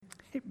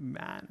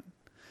Amen.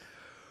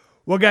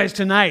 Well, guys,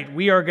 tonight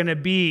we are going to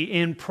be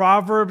in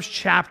Proverbs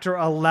chapter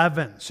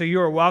 11. So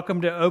you are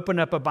welcome to open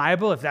up a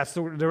Bible if that's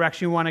the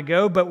direction you want to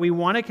go, but we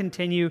want to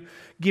continue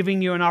giving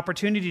you an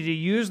opportunity to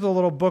use the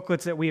little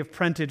booklets that we have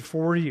printed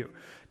for you.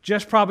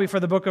 Just probably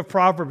for the book of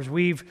Proverbs,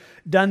 we've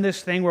done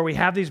this thing where we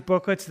have these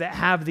booklets that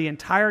have the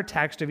entire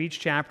text of each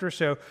chapter.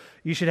 So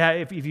you should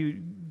have, if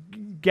you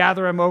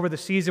gather them over the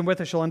season with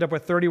us, you'll end up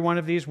with 31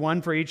 of these,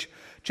 one for each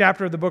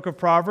chapter of the book of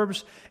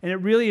Proverbs. And it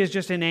really is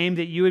just an aim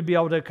that you would be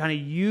able to kind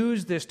of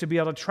use this to be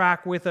able to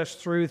track with us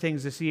through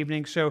things this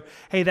evening. So,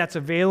 hey, that's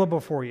available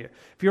for you.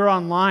 If you're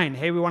online,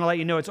 hey, we want to let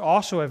you know it's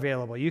also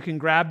available. You can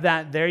grab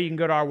that there. You can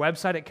go to our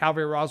website at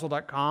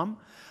calvaryroswell.com.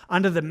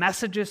 Under the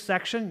messages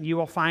section, you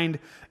will find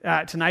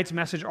tonight's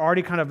message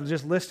already kind of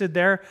just listed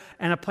there,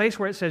 and a place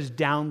where it says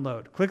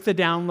download. Click the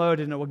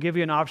download, and it will give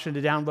you an option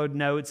to download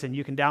notes, and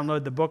you can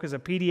download the book as a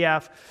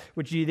PDF,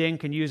 which you then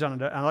can use on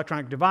an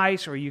electronic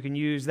device, or you can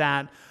use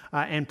that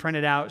and print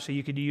it out, so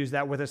you could use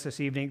that with us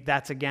this evening.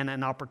 That's, again,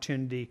 an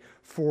opportunity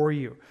for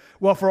you.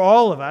 Well, for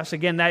all of us,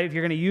 again, that if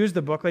you're going to use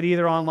the booklet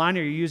either online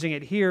or you're using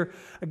it here,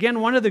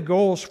 again, one of the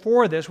goals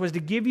for this was to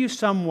give you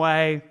some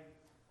way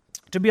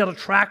to be able to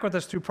track with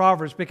us through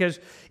Proverbs, because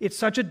it's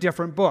such a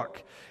different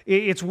book.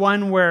 It's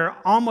one where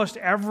almost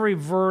every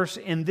verse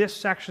in this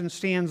section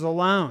stands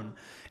alone.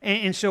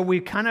 And so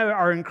we kind of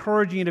are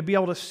encouraging you to be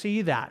able to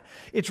see that.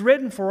 It's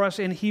written for us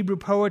in Hebrew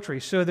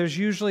poetry, so there's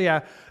usually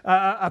a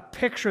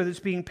picture that's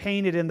being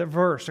painted in the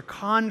verse, a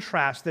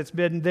contrast that's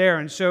been there.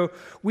 And so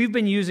we've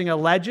been using a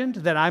legend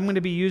that I'm going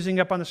to be using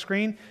up on the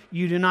screen.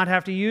 You do not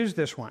have to use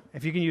this one.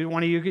 If you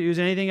want to use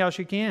anything else,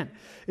 you can.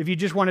 If you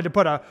just wanted to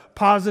put a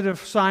positive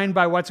sign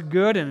by what's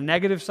good and a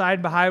negative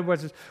side behind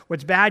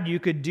what's bad, you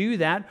could do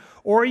that.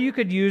 Or you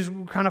could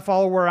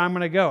follow where I'm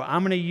going to go.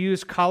 I'm going to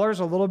use colors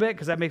a little bit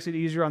because that makes it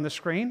easier on the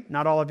screen.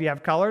 Not all of you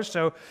have colors,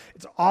 so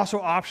it's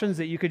also options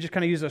that you could just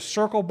kind of use a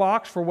circle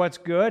box for what's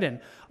good and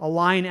a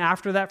line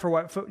after that for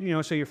what, so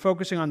you're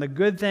focusing on the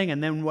good thing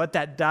and then what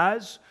that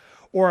does.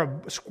 Or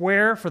a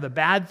square for the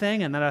bad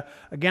thing, and then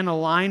again a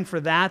line for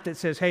that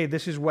says, hey,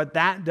 this is what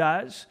that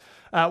does.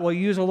 We'll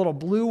use a little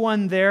blue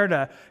one there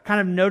to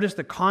kind of notice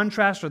the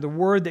contrast or the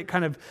word that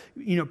kind of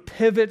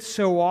pivots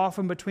so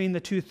often between the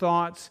two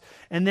thoughts.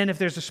 And then if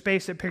there's a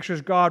space that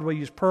pictures God, we'll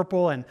use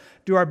purple and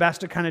do our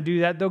best to kind of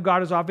do that, though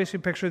God is obviously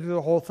pictured through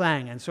the whole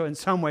thing. And so in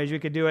some ways you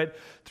could do it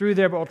through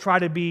there, but we'll try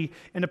to be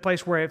in a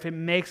place where if it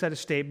makes that a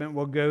statement,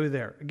 we'll go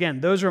there.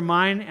 Again, those are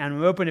mine, and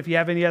I'm open if you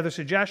have any other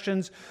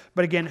suggestions,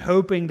 but again,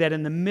 hoping that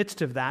in the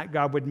midst of that,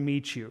 God would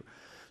meet you.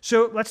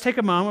 So let's take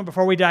a moment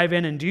before we dive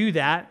in and do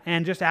that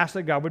and just ask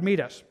that God would meet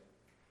us.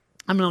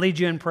 I'm going to lead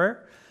you in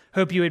prayer.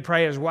 Hope you would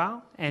pray as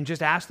well, and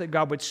just ask that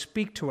God would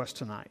speak to us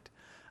tonight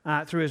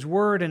through His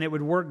Word, and it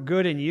would work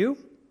good in you,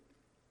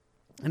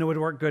 and it would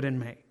work good in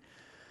me.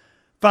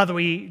 Father,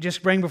 we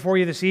just bring before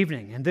you this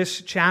evening and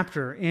this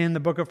chapter in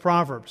the book of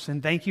Proverbs,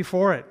 and thank you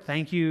for it.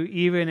 Thank you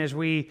even as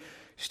we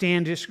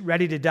stand just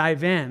ready to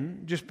dive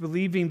in, just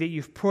believing that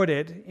you've put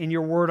it in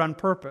your Word on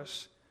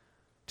purpose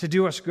to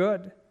do us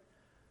good.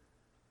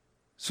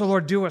 So,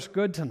 Lord, do us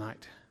good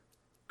tonight.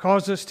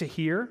 Cause us to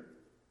hear,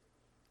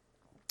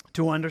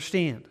 to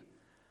understand.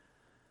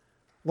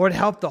 Lord,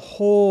 help the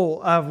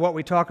whole of what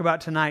we talk about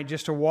tonight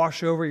just to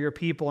wash over your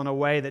people in a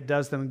way that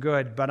does them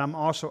good. But I'm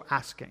also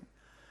asking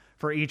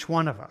for each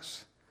one of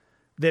us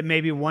that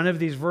maybe one of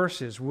these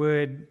verses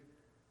would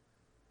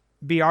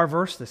be our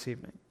verse this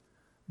evening.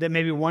 That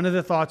maybe one of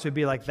the thoughts would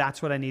be like,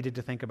 that's what I needed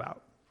to think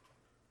about.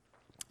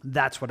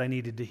 That's what I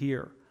needed to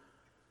hear.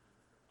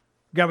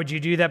 God, would you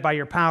do that by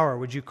your power?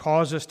 Would you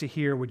cause us to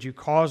hear? Would you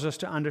cause us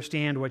to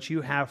understand what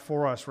you have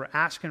for us? We're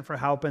asking for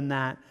help in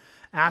that,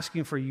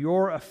 asking for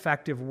your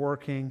effective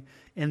working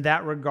in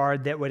that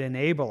regard that would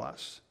enable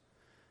us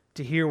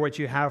to hear what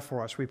you have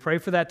for us. We pray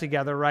for that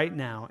together right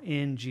now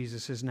in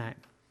Jesus' name.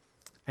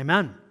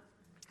 Amen.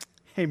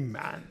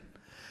 Amen.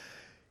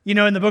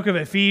 In the book of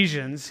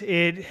Ephesians,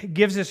 it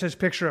gives us this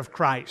picture of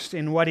Christ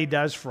and what He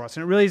does for us.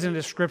 And it really is a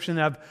description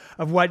of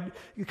what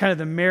kind of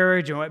the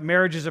marriage and what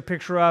marriage is a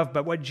picture of,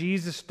 but what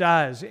Jesus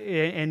does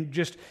and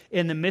just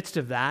in the midst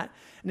of that.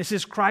 And it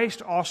says,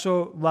 Christ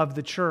also loved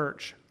the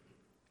church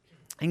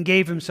and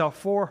gave Himself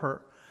for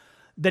her,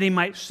 that He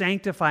might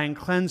sanctify and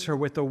cleanse her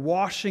with the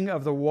washing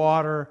of the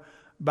water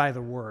by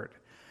the word.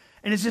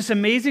 And it's this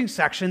amazing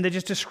section that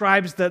just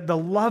describes the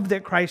love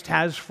that Christ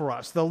has for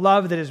us, the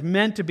love that is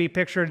meant to be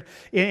pictured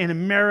in a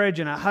marriage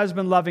and a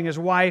husband loving his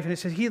wife. And it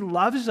says He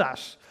loves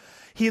us.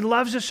 He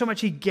loves us so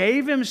much. He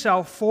gave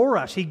Himself for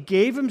us. He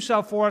gave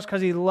Himself for us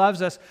because He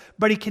loves us,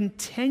 but He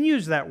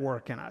continues that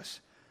work in us.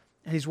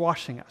 And He's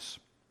washing us.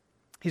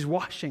 He's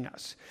washing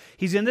us.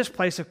 He's in this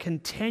place of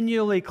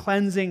continually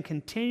cleansing,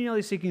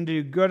 continually seeking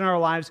to do good in our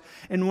lives.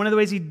 And one of the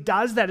ways He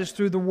does that is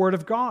through the Word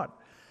of God.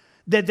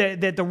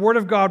 That the Word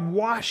of God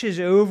washes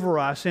over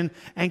us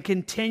and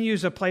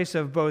continues a place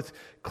of both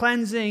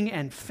cleansing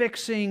and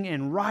fixing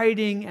and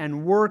writing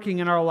and working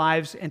in our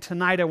lives. And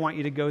tonight I want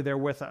you to go there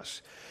with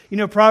us.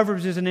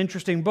 Proverbs is an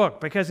interesting book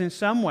because in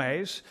some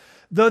ways,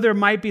 though there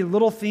might be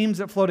little themes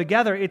that flow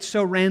together, it's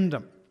so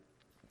random.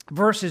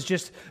 versus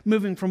just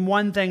moving from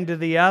one thing to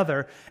the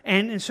other.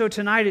 And so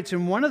tonight it's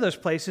in one of those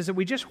places that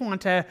we just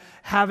want to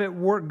have it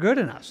work good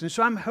in us. And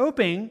so I'm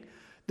hoping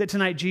that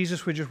tonight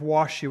Jesus would just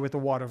wash you with the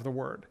water of the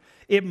Word.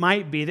 It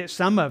might be that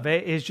some of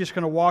it is just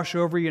going to wash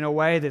over you in a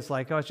way that's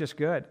like, oh, it's just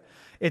good.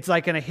 It's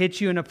like going to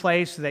hit you in a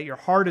place that your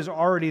heart is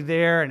already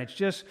there, and it's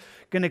just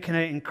going to kind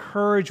of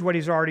encourage what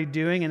He's already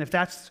doing. And if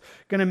that's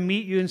going to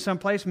meet you in some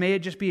place, may it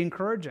just be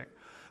encouraging.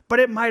 But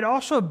it might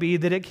also be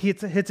that it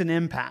hits an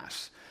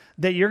impasse,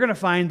 that you're going to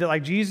find that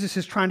like Jesus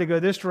is trying to go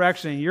this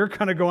direction and you're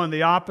going to go in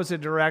the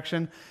opposite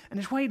direction. And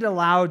I just want you to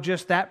allow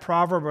just that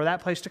proverb or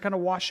that place to kind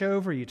of wash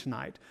over you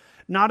tonight.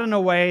 Not in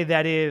a way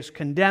that is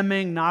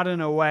condemning, not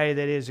in a way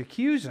that is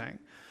accusing,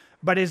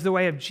 but is the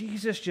way of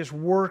Jesus just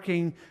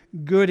working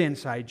good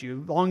inside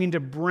you, longing to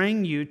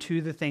bring you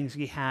to the things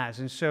He has.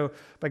 And so,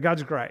 by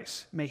God's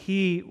grace, may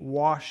He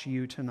wash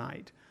you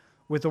tonight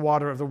with the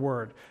water of the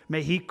Word.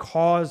 May He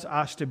cause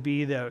us to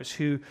be those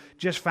who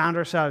just found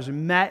ourselves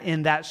met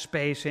in that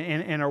space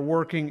and are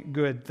working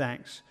good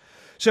things.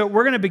 So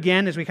we're going to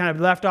begin, as we kind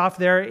of left off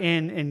there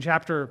in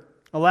chapter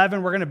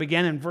 11, we're going to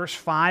begin in verse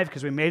 5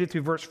 because we made it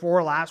through verse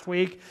 4 last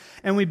week.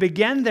 And we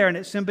begin there and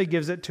it simply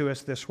gives it to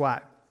us this way.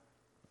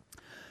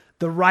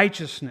 The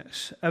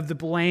righteousness of the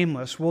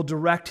blameless will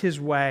direct his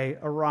way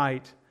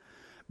aright,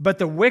 but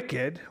the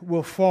wicked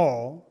will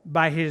fall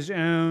by his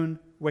own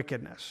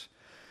wickedness.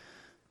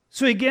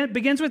 So he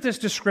begins with this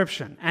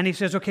description, and he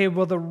says, okay,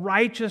 well, the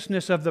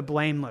righteousness of the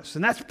blameless.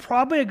 And that's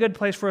probably a good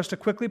place for us to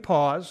quickly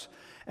pause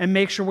and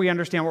make sure we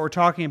understand what we're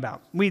talking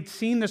about. We'd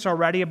seen this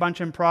already a bunch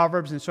in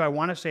Proverbs, and so I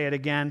want to say it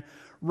again.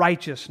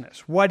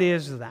 Righteousness. What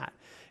is that?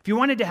 If you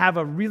wanted to have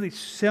a really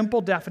simple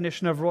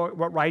definition of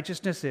what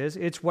righteousness is,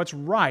 it's what's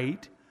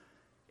right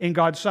in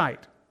God's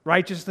sight.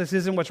 Righteousness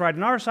isn't what's right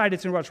in our sight,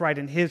 it's what's right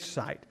in His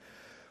sight.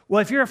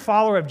 Well, if you're a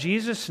follower of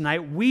Jesus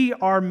tonight, we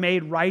are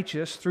made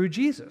righteous through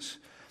Jesus.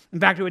 In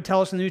fact, it would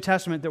tell us in the New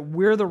Testament that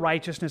we're the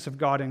righteousness of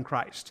God in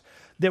Christ.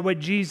 That what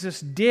Jesus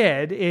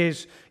did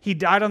is He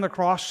died on the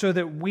cross so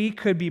that we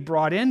could be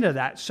brought into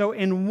that. So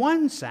in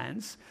one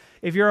sense,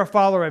 if you're a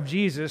follower of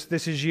Jesus,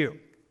 this is you.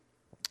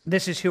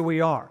 This is who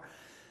we are.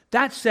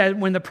 That said,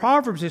 when the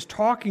Proverbs is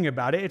talking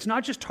about it, it's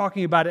not just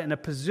talking about it in a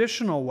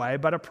positional way,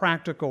 but a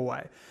practical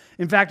way.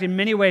 In fact, in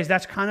many ways,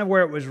 that's kind of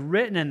where it was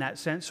written in that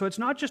sense. So it's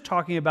not just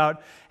talking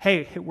about,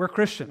 hey, we're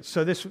Christians,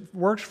 so this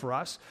works for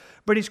us,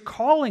 but He's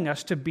calling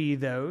us to be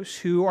those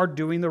who are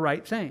doing the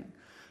right thing.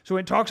 So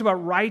when it talks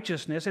about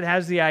righteousness, it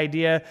has the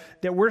idea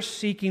that we're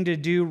seeking to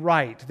do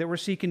right, that we're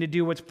seeking to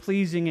do what's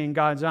pleasing in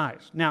God's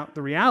eyes. Now,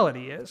 the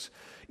reality is,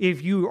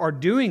 if you are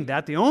doing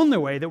that, the only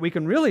way that we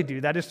can really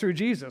do that is through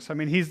Jesus. I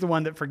mean, He's the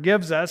one that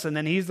forgives us, and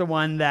then He's the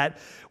one that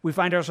we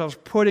find ourselves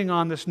putting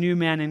on this new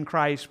man in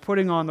Christ,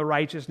 putting on the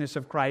righteousness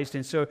of Christ.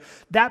 And so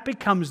that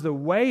becomes the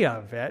way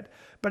of it,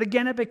 but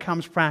again, it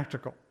becomes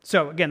practical.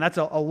 So again, that's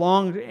a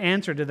long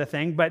answer to the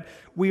thing, but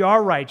we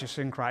are righteous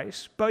in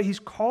Christ, but He's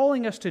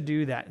calling us to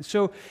do that. And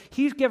so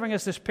He's giving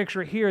us this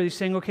picture here. He's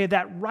saying, okay,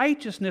 that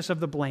righteousness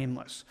of the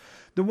blameless,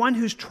 the one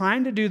who's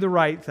trying to do the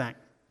right thing,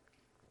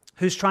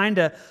 who's trying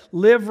to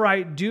live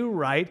right, do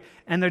right,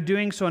 and they're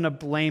doing so in a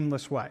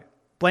blameless way.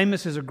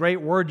 Blameless is a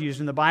great word used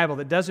in the Bible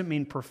that doesn't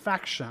mean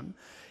perfection.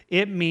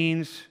 It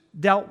means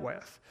dealt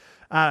with.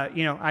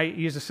 I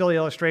use a silly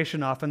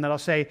illustration often that I'll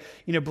say,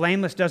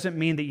 blameless doesn't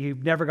mean that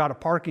you've never got a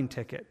parking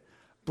ticket.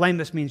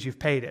 Blameless means you've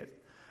paid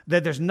it.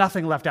 That there's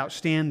nothing left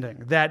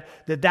outstanding.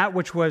 That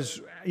which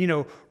was,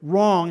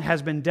 wrong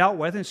has been dealt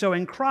with. And so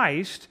in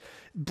Christ,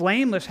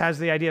 blameless has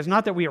the idea, it's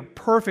not that we are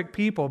perfect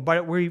people,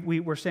 but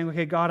we're saying,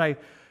 okay, God,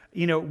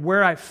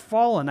 where I've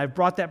fallen, I've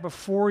brought that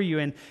before you,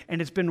 and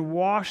it's been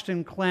washed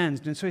and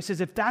cleansed. And so He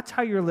says, if that's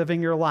how you're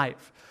living your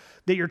life,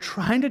 that you're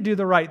trying to do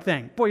the right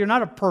thing. Boy, you're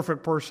not a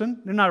perfect person.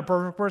 You're not a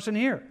perfect person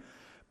here.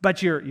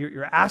 But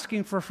you're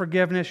asking for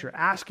forgiveness, you're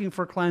asking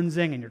for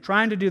cleansing, and you're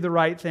trying to do the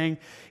right thing.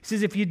 He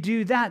says, if you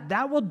do that,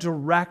 that will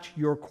direct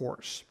your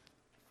course.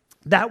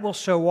 That will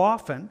so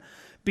often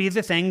be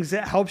the things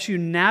that helps you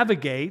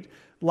navigate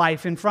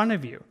life in front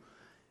of you.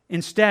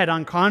 Instead,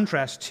 on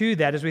contrast to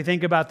that, as we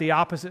think about the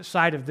opposite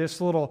side of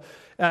this little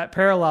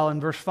parallel in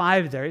verse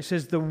 5 there, it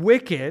says, the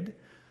wicked,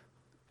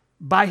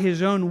 by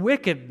his own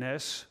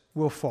wickedness,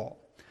 will fall.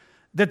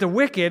 That the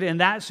wicked, in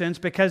that sense,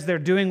 because they're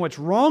doing what's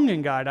wrong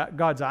in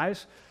God's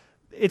eyes,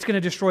 it's going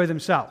to destroy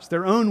themselves.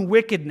 Their own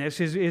wickedness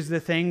is the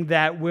thing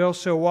that will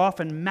so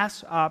often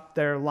mess up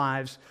their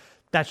lives.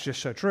 That's just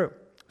so true.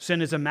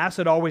 Sin is a mess.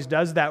 It always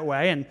does that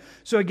way. And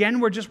so again,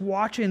 we're just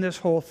watching this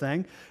whole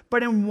thing.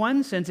 But in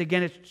one sense,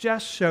 again, it's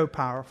just so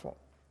powerful.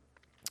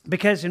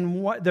 Because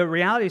in what the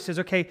reality says,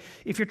 okay,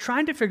 if you're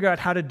trying to figure out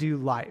how to do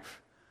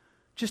life,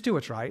 just do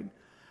what's right.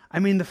 I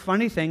mean, the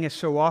funny thing is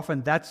so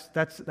often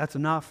that's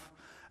enough.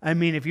 I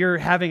mean, if you're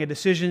having a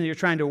decision that you're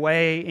trying to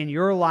weigh in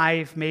your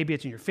life, maybe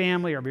it's in your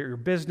family or your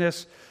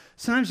business,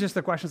 sometimes just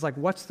the question is like,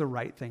 what's the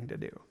right thing to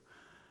do?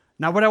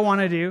 Not what I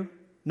want to do,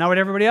 not what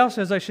everybody else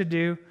says I should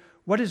do.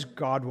 what does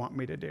God want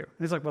me to do? And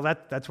he's like, well,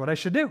 that's what I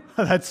should do.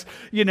 That's,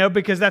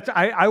 because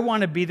I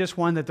want to be this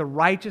one that the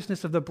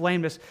righteousness of the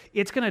blameless,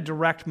 it's going to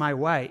direct my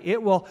way.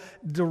 It will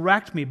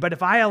direct me. But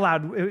if I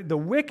allowed the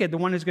wicked, the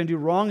one who's going to do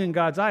wrong in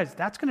God's eyes,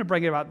 that's going to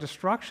bring about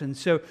destruction.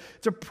 So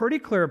it's a pretty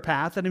clear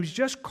path, and he's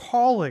just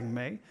calling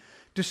me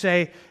to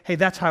say, hey,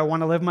 that's how I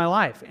want to live my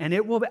life. And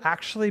it will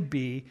actually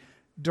be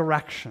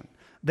direction.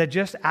 That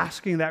just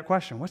asking that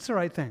question, what's the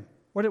right thing?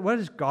 What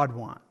does God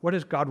want? What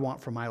does God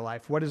want for my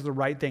life? What is the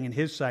right thing in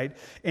his sight?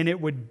 And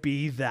it would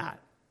be that.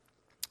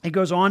 He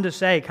goes on to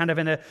say, kind of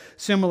in a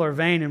similar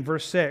vein in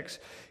verse 6,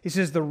 he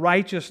says, the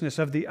righteousness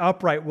of the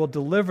upright will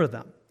deliver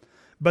them,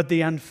 but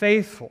the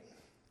unfaithful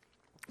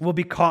will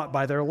be caught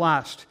by their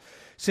lust.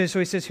 So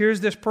he says,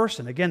 here's this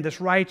person, again, this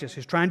righteous,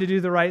 who's trying to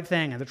do the right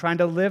thing, and they're trying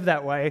to live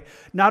that way.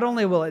 Not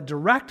only will it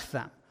direct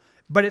them,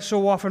 but it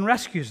so often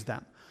rescues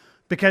them.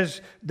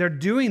 Because they're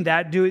doing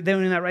that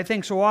right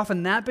thing. So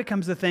often that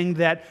becomes the thing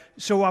that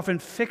so often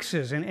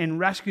fixes and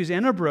rescues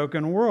in a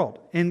broken world.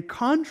 In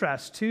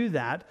contrast to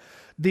that,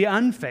 the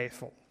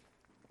unfaithful,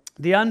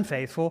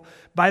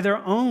 by their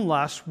own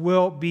lust,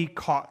 will be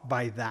caught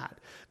by that.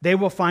 They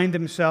will find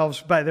themselves,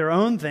 by their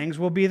own things,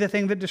 will be the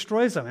thing that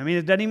destroys them. I mean,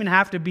 it doesn't even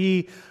have to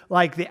be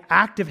like the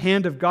active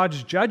hand of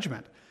God's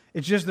judgment.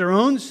 It's just their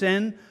own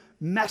sin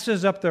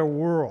messes up their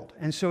world.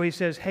 And so he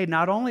says, hey,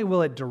 not only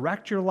will it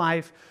direct your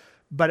life,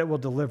 but it will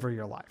deliver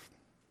your life.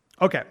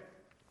 Okay,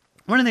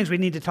 one of the things we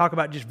need to talk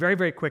about just very,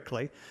 very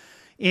quickly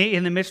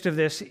in the midst of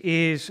this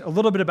is a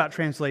little bit about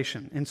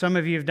translation. And some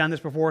of you have done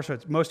this before, so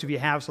most of you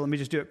have, so let me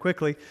just do it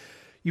quickly.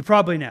 You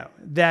probably know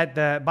that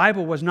the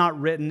Bible was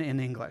not written in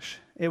English.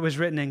 It was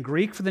written in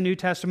Greek for the New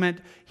Testament,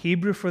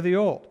 Hebrew for the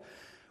Old.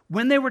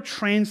 When they were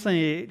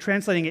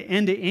translating it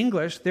into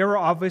English, there were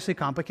obviously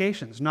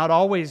complications. Not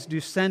always do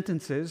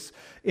sentences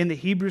in the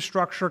Hebrew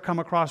structure come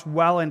across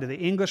well into the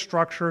English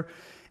structure.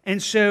 And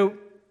so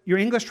your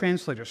English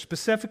translators,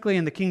 specifically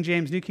in the King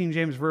James, New King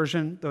James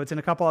Version, though it's in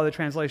a couple other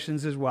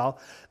translations as well,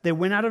 they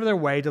went out of their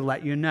way to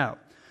let you know.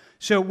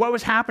 So what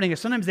was happening is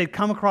sometimes they'd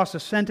come across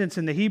a sentence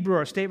in the Hebrew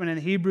or a statement in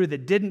the Hebrew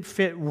that didn't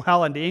fit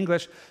well into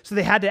English, so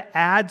they had to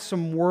add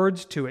some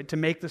words to it to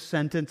make the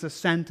sentence a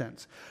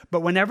sentence.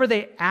 But whenever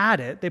they add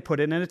it, they put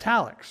it in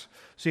italics.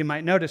 So you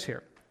might notice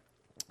here.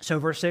 So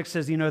verse 6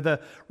 says, the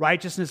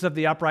righteousness of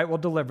the upright will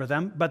deliver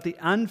them, but the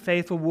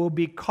unfaithful will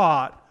be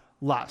caught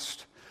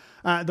lust.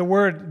 The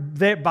word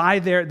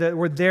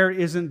there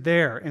isn't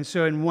there. And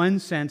so in one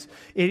sense,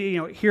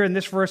 here in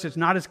this verse, it's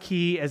not as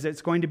key as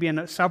it's going to be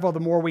in several the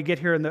more we get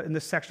here in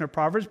this section of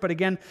Proverbs. But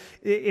again,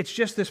 it's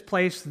just this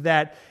place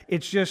that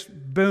it's just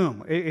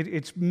boom.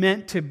 It's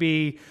meant to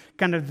be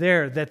kind of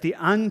there, that the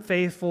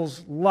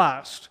unfaithful's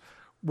lust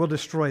will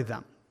destroy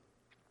them.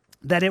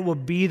 That it will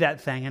be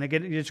that thing. And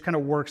again, it just kind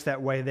of works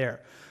that way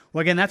there. Well,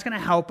 again, that's going to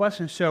help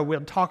us, and so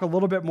we'll talk a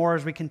little bit more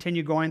as we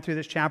continue going through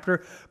this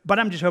chapter, but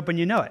I'm just hoping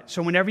you know it.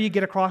 So whenever you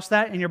get across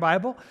that in your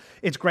Bible,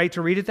 it's great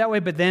to read it that way,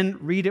 but then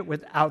read it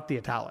without the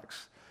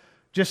italics,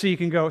 just so you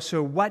can go,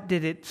 so what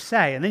did it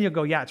say? And then you'll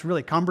go, yeah, it's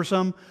really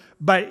cumbersome,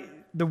 but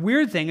the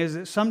weird thing is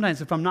that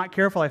sometimes if I'm not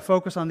careful, I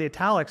focus on the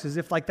italics as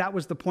if like that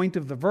was the point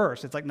of the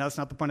verse. It's like, no, that's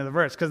not the point of the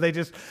verse, because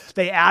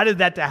they added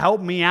that to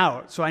help me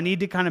out, so I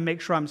need to kind of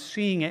make sure I'm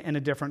seeing it in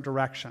a different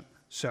direction.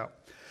 So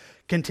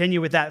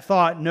continue with that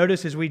thought.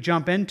 Notice as we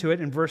jump into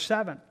it in verse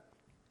 7.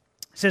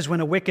 It says, when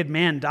a wicked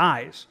man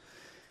dies,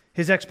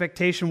 his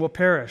expectation will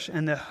perish,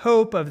 and the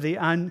hope of the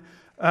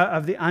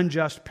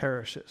unjust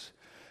perishes.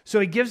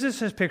 So he gives us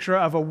this picture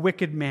of a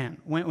wicked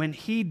man. When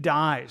he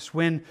dies,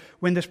 when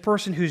this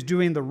person who's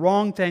doing the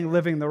wrong thing,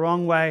 living the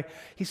wrong way,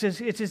 he says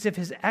it's as if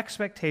his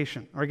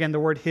expectation, or again, the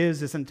word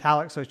his is in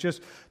italics, so it's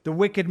just the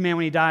wicked man,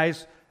 when he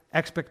dies,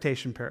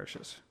 expectation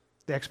perishes.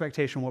 The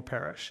expectation will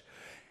perish.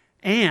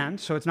 And,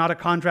 so it's not a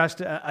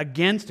contrast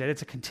against it,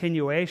 it's a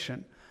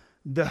continuation.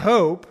 The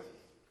hope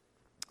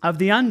of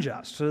the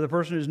unjust, so the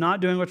person who's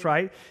not doing what's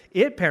right,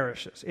 it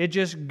perishes. It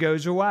just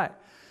goes away.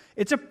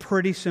 It's a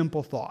pretty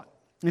simple thought.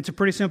 It's a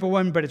pretty simple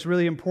one, but it's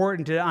really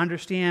important to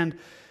understand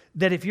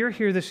that if you're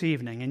here this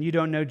evening and you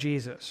don't know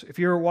Jesus, if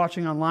you're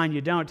watching online,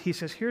 you don't, he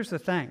says, here's the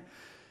thing.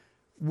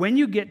 When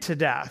you get to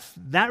death,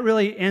 that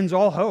really ends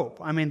all hope.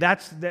 I mean,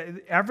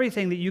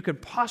 everything that you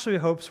could possibly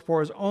hope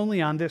for is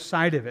only on this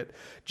side of it.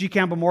 G.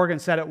 Campbell Morgan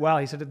said it well.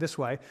 He said it this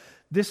way.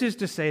 This is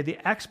to say, the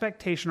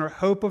expectation or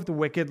hope of the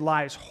wicked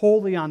lies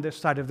wholly on this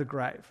side of the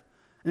grave,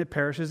 and it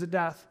perishes at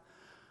death.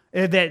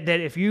 That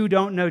if you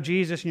don't know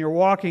Jesus and you're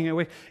walking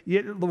away,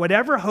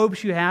 whatever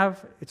hopes you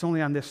have, it's only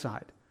on this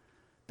side.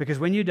 Because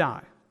when you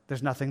die,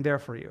 there's nothing there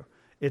for you.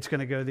 It's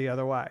going to go the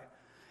other way.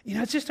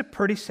 It's just a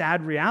pretty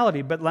sad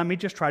reality, but let me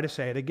just try to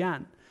say it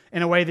again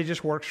in a way that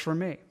just works for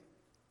me.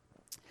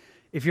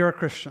 If you're a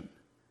Christian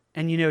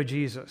and you know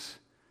Jesus,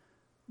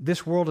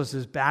 this world is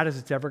as bad as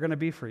it's ever going to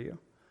be for you.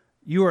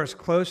 You are as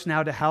close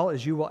now to hell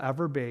as you will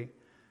ever be,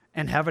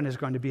 and heaven is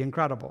going to be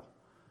incredible.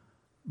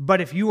 But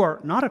if you are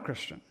not a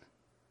Christian,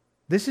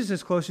 this is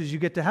as close as you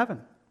get to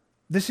heaven.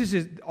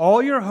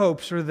 All your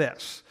hopes are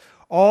this.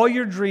 All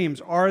your dreams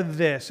are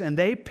this, and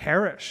they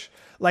perish.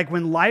 Like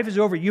when life is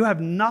over, you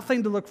have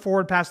nothing to look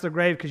forward past the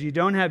grave because you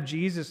don't have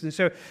Jesus. And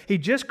so he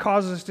just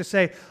causes us to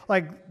say,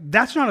 like,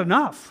 that's not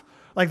enough.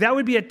 Like that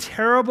would be a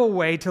terrible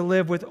way to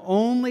live with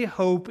only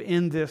hope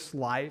in this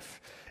life.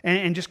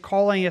 And just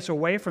calling us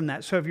away from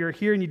that. So if you're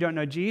here and you don't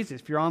know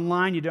Jesus, if you're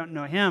online, you don't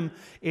know him,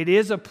 it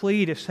is a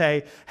plea to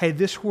say, hey,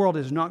 this world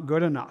is not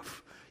good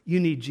enough. You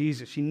need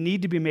Jesus. You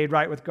need to be made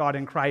right with God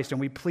in Christ.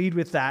 And we plead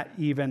with that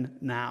even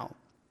now.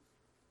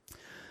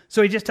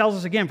 So he just tells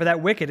us again, for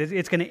that wicked,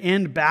 it's going to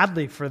end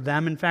badly for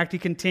them. In fact, he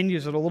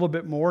continues it a little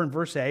bit more in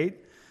verse 8.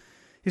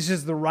 He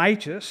says, the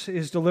righteous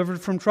is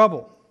delivered from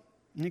trouble.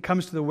 And it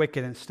comes to the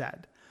wicked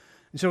instead.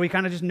 And so we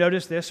kind of just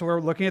notice this. So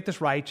we're looking at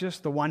this righteous,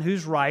 the one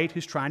who's right,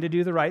 who's trying to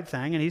do the right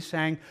thing. And he's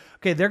saying,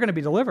 okay, they're going to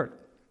be delivered.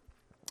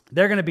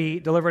 They're going to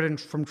be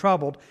delivered from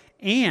troubled.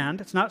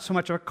 And it's not so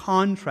much of a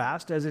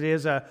contrast as it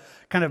is a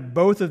kind of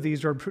both of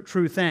these are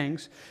true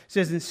things. It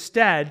says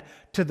instead,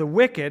 to the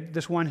wicked,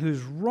 this one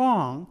who's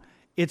wrong,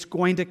 it's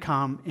going to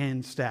come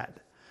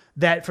instead.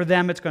 That for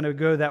them, it's going to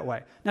go that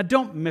way. Now,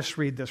 don't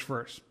misread this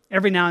verse.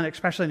 Every now and then,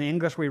 especially in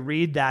English, we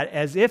read that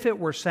as if it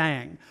were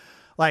saying,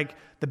 like,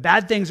 the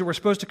bad things that were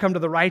supposed to come to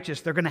the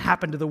righteous, they're going to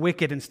happen to the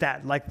wicked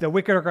instead. Like, the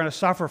wicked are going to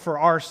suffer for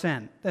our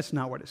sin. That's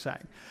not what it's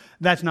saying.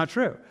 That's not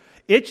true.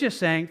 It's just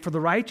saying, for the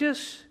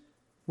righteous,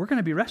 we're going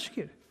to be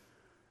rescued.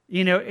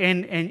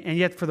 And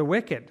yet for the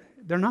wicked,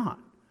 they're not.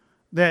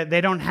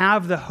 They don't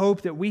have the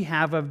hope that we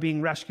have of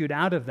being rescued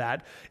out of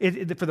that.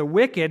 For the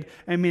wicked,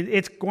 I mean,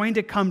 it's going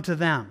to come to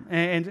them.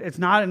 And it's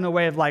not in the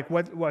way of like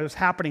what was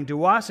happening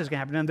to us is going to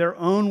happen. And their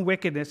own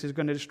wickedness is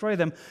going to destroy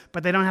them.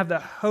 But they don't have the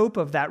hope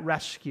of that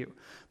rescue.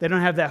 They don't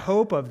have the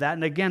hope of that.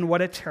 And again,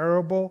 what a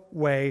terrible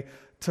way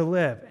to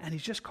live. And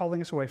he's just calling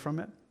us away from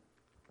it.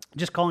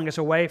 Just calling us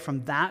away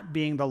from that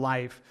being the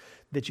life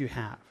that you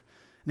have.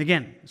 And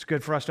again, it's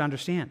good for us to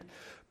understand.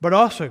 But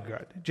also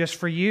good, just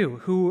for you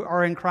who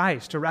are in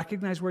Christ, to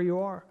recognize where you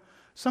are.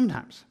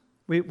 Sometimes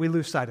we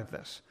lose sight of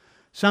this.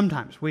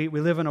 Sometimes we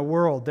live in a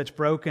world that's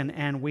broken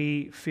and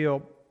we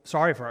feel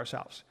sorry for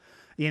ourselves.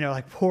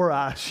 Like, poor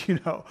us,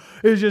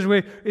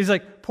 It's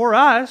like, poor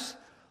us.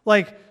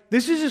 Like,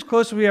 this is as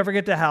close as we ever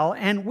get to hell,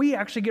 and we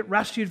actually get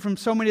rescued from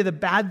so many of the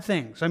bad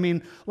things. I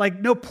mean, like,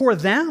 no, poor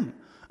them.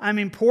 I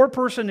mean, poor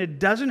person that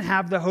doesn't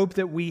have the hope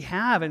that we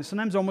have, and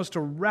sometimes almost to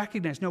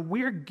recognize, no,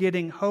 we're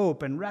getting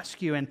hope and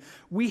rescue, and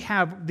we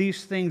have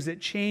these things that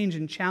change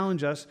and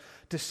challenge us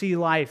to see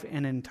life in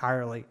an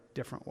entirely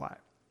different way.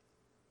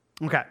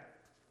 Okay,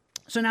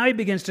 so now he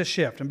begins to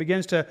shift and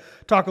begins to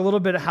talk a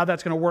little bit of how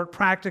that's going to work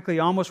practically,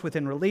 almost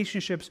within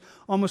relationships,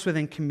 almost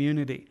within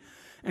community.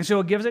 And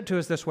so he gives it to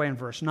us this way in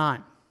verse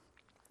 9.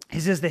 He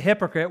says, the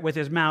hypocrite with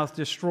his mouth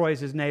destroys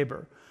his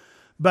neighbor,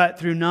 but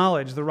through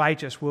knowledge, the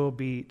righteous will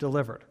be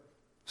delivered.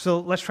 So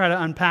let's try to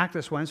unpack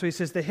this one. So he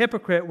says, the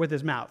hypocrite with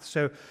his mouth.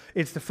 So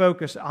it's the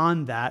focus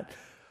on that.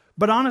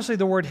 But honestly,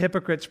 the word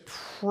hypocrite's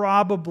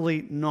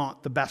probably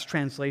not the best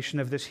translation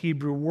of this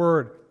Hebrew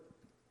word.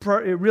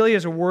 It really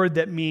is a word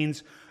that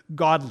means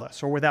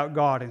godless or without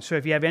God. And so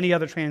if you have any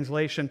other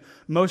translation,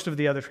 most of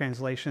the other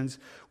translations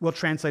will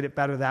translate it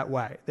better that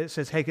way. It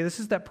says, hey, this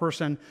is that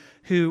person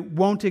who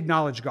won't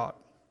acknowledge God,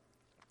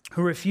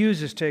 who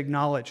refuses to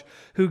acknowledge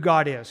who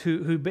God is,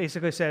 who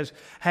basically says,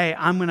 hey,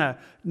 I'm going to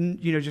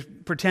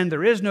just pretend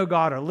there is no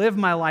God or live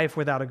my life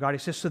without a God. He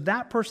says, so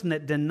that person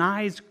that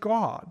denies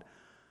God,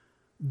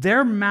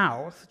 their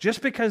mouth,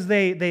 just because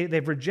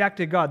they've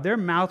rejected God, their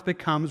mouth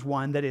becomes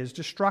one that is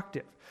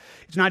destructive.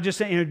 It's not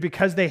just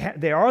because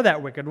they are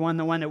that wicked one,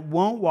 the one that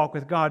won't walk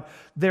with God,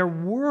 their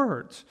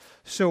words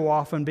so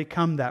often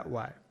become that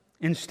way.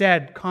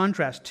 Instead,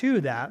 contrast to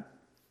that,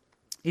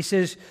 he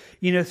says,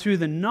 through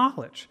the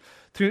knowledge,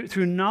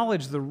 through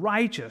knowledge, the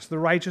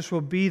righteous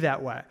will be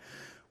that way.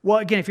 Well,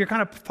 again, if you're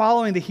kind of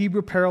following the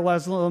Hebrew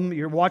parallelism,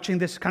 you're watching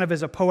this kind of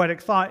as a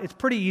poetic thought, it's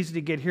pretty easy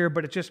to get here,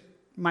 but it just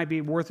might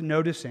be worth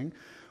noticing.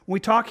 When we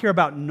talk here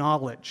about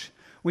knowledge,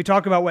 we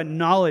talk about what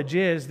knowledge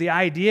is, the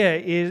idea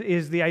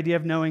is the idea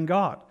of knowing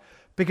God,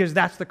 because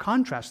that's the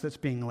contrast that's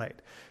being laid.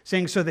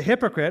 Saying, so the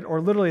hypocrite, or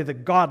literally the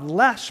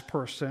godless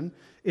person,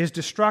 is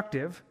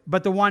destructive,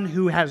 but the one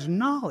who has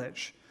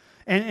knowledge,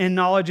 and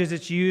knowledge as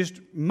it's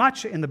used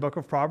much in the book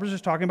of Proverbs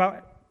is talking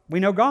about, we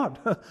know God.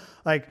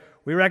 Like,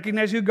 we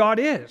recognize who God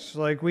is.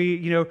 Like,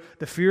 the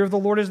fear of the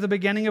Lord is the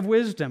beginning of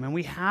wisdom, and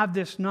we have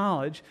this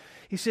knowledge.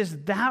 He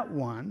says that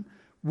one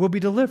will be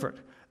delivered.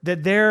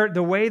 That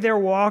the way they're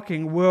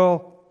walking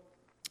will,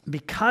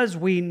 because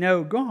we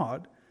know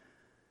God,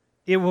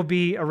 it will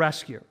be a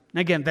rescue.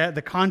 And again,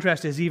 the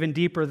contrast is even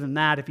deeper than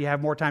that if you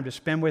have more time to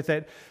spend with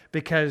it,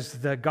 because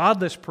the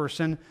godless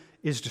person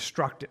is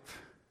destructive.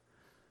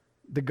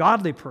 The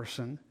godly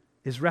person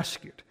is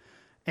rescued.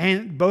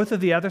 And both of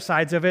the other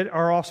sides of it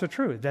are also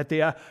true, that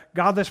the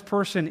godless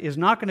person is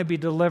not going to be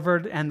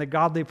delivered and the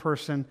godly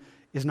person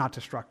is not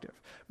destructive.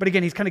 But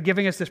again, he's kind of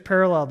giving us this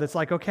parallel that's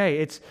like, okay,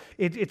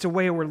 it's a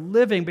way we're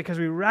living because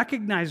we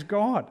recognize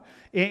God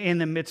in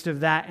the midst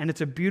of that, and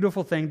it's a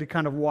beautiful thing to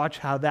kind of watch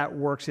how that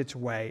works its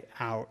way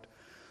out.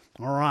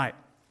 All right.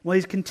 Well,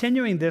 he's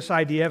continuing this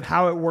idea of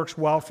how it works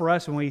well for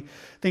us when we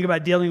think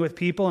about dealing with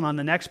people. And on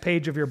the next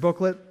page of your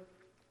booklet,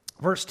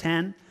 verse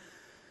 10,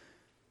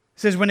 it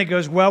says, when it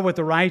goes well with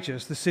the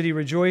righteous, the city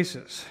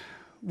rejoices.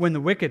 When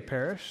the wicked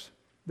perish,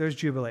 there's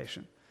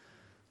jubilation.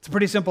 It's a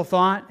pretty simple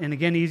thought, and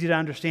again, easy to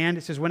understand.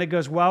 It says, when it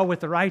goes well with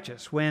the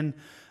righteous, when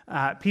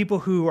people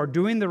who are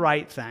doing the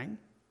right thing,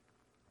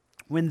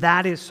 when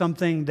that is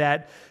something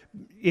that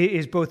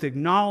is both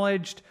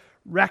acknowledged,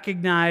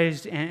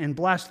 recognized, and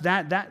blessed,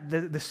 that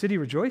the city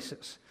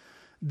rejoices.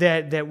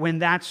 That when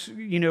that's,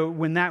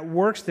 when that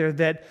works there,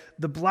 that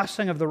the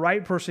blessing of the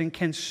right person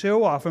can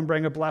so often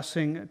bring a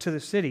blessing to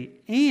the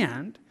city.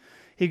 And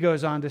he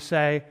goes on to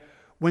say,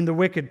 when the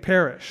wicked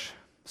perish.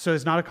 So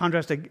it's not a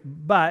contrast,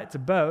 but to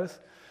both.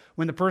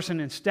 When the person,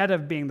 instead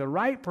of being the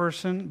right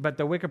person, but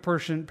the wicked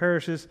person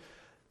perishes,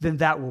 then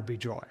that will be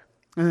joy.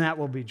 And that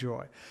will be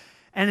joy.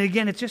 And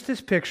again, it's just this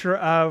picture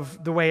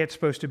of the way it's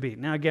supposed to be.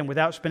 Now, again,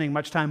 without spending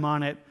much time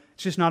on it,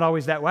 it's just not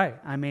always that way.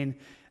 I mean,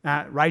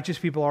 righteous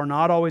people are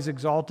not always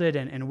exalted,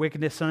 and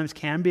wickedness sometimes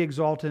can be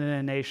exalted in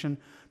a nation,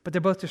 but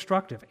they're both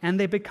destructive, and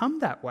they become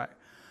that way.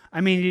 I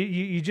mean,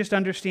 you just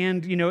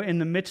understand, in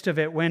the midst of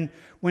it, when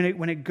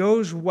it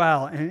goes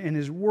well and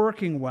is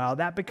working well,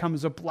 that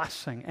becomes a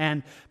blessing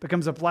and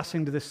becomes a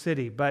blessing to the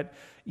city. But,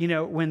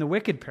 when the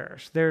wicked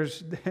perish,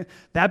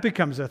 that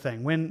becomes a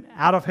thing. When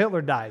Adolf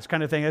Hitler dies,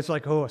 kind of thing, it's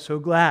like, oh, so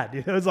glad.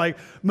 It's like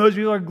most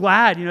people are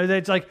glad.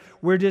 It's like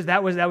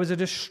that was a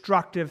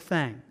destructive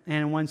thing, and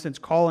in one sense,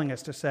 calling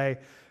us to say,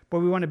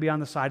 but we want to be on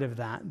the side of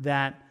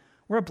that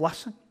we're a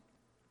blessing,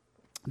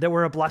 that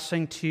we're a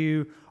blessing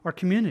to our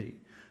community.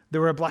 That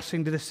we're a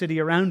blessing to the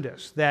city around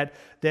us, that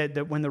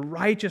when the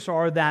righteous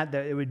are that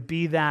it would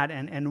be that,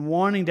 and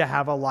wanting to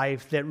have a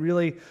life that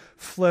really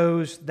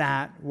flows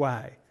that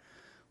way.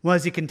 Well,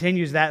 as he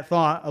continues that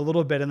thought a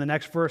little bit in the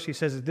next verse, he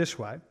says it this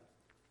way: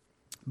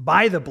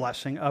 by the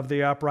blessing of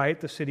the upright,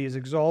 the city is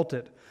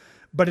exalted,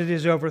 but it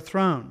is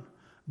overthrown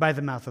by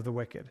the mouth of the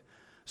wicked.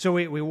 So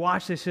we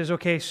watch this as,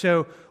 okay,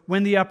 so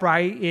when the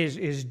upright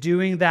is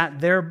doing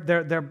that,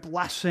 their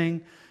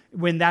blessing,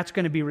 when that's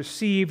going to be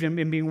received and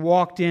being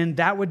walked in,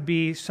 that would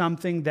be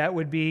something that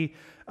would be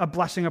a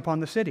blessing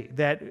upon the city.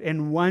 That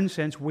in one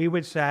sense, we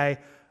would say,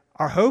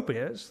 our hope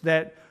is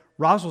that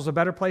Roswell's a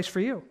better place for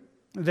you.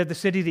 That the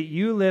city that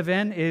you live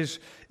in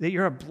that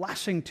you're a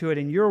blessing to it,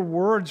 and your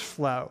words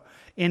flow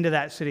into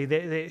that city.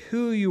 That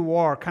who you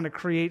are kind of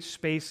creates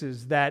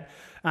spaces that,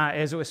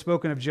 as it was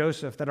spoken of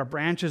Joseph, that are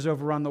branches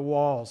over on the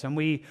walls, and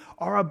we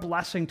are a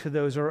blessing to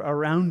those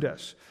around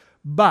us.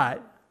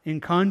 But in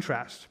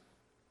contrast,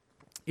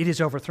 it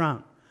is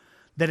overthrown.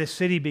 That a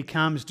city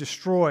becomes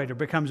destroyed or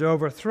becomes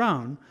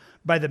overthrown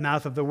by the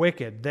mouth of the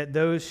wicked. That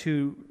those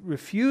who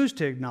refuse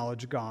to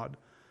acknowledge God,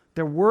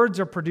 their words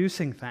are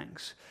producing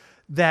things.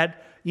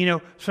 That,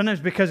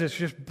 sometimes because it's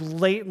just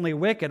blatantly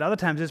wicked, other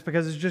times it's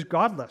because it's just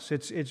godless.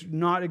 It's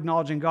not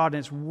acknowledging God, and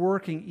it's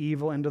working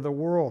evil into the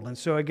world. And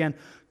so again,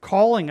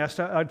 calling us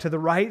to the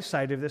right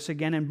side of this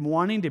again, and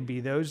wanting to be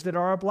those that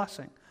are a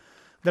blessing.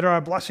 That are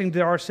a blessing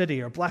to our city,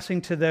 or a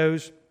blessing to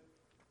those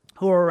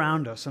who are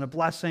around us, and a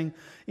blessing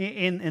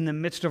in the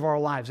midst of our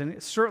lives. And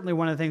it's certainly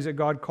one of the things that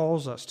God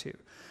calls us to,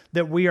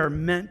 that we are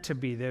meant to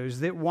be those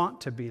that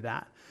want to be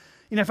that.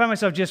 I find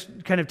myself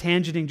just kind of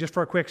tangenting just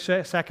for a quick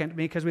second,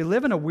 because we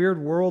live in a weird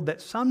world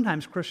that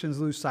sometimes Christians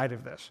lose sight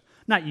of this.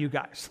 Not you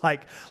guys,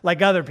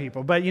 like other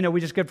people, but we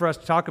just good for us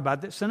to talk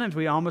about that. Sometimes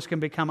we almost can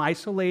become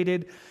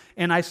isolated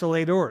and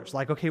isolators.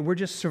 Like, okay, we're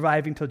just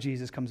surviving till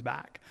Jesus comes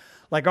back.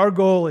 Like our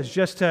goal is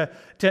just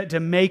to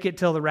make it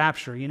till the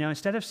rapture,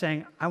 instead of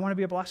saying, I want to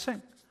be a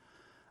blessing.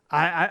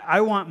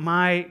 I want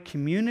my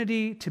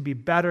community to be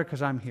better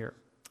because I'm here.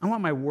 I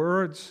want my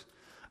words.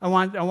 I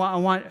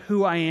want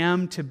who I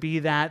am to be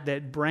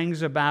that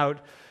brings about,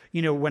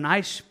 when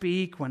I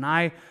speak, when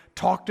I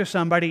talk to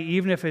somebody,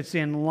 even if it's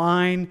in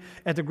line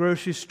at the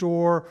grocery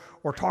store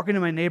or talking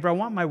to my neighbor, I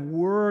want my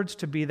words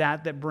to be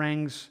that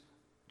brings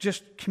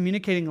just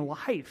communicating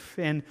life.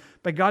 And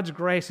by God's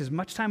grace, as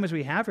much time as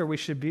we have here, we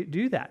should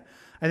do that.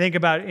 I think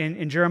about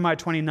in Jeremiah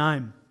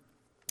 29,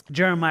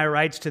 Jeremiah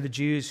writes to the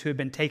Jews who had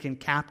been taken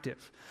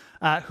captive,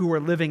 who were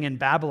living in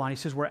Babylon. He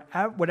says,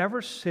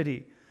 whatever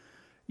city,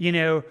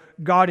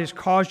 God has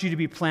caused you to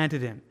be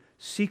planted in,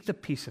 seek the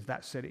peace of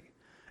that city.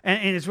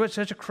 And it's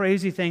such a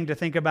crazy thing to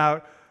think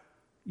about.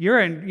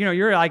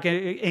 You're like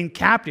in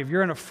captive.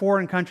 You're in a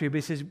foreign country, but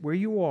he says, where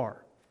you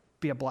are,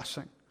 be a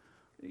blessing.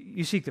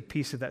 You seek the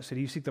peace of that city.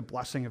 You seek the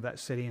blessing of that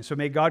city. And so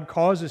may God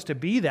cause us to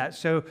be that,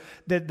 so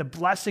that the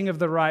blessing of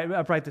the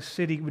upright, the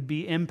city, would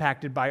be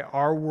impacted by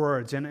our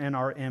words and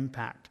our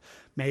impact.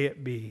 May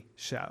it be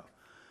so.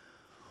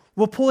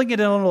 Well, pulling it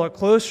in a little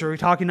closer, we're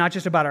talking not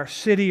just about our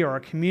city or our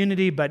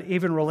community, but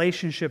even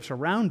relationships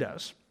around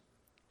us.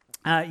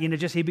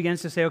 He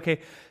begins to say, okay,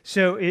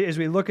 so as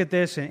we look at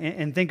this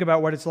and think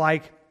about what it's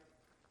like,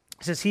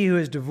 it says, he who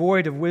is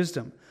devoid of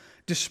wisdom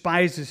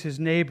despises his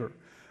neighbor,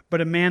 but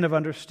a man of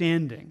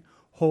understanding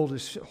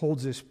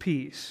holds his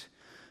peace.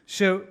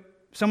 So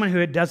someone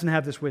who doesn't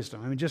have this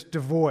wisdom, just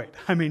devoid,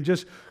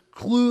 just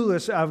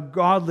clueless of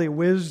godly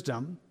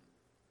wisdom,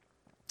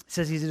 It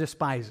says he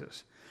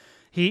despises.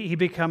 He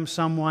becomes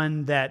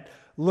someone that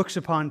looks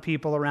upon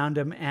people around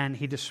him and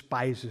he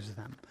despises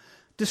them.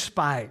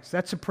 Despise,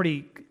 that's a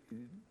pretty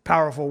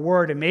powerful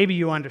word, and maybe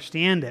you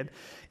understand it.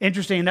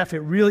 Interesting enough,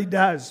 it really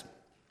does.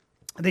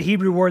 The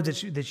Hebrew word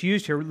that's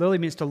used here literally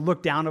means to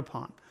look down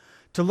upon,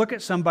 to look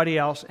at somebody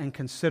else and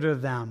consider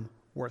them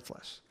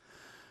worthless.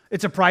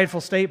 It's a prideful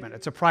statement.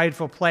 It's a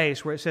prideful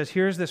place where it says,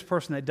 here's this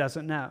person that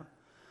doesn't know,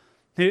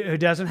 who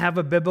doesn't have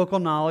a biblical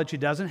knowledge, who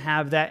doesn't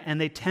have that, and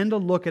they tend to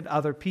look at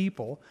other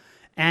people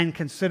and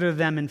consider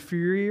them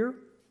inferior,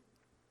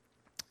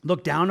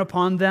 look down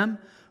upon them.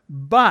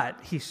 But,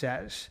 he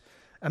says,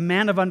 a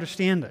man of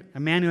understanding, a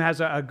man who has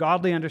a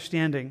godly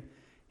understanding,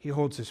 he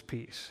holds his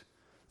peace.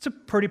 It's a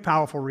pretty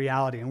powerful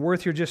reality and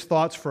worth your just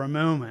thoughts for a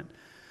moment,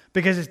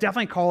 because it's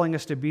definitely calling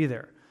us to be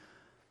there.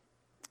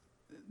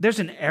 There's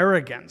an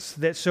arrogance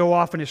that so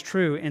often is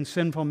true in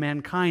sinful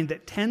mankind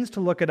that tends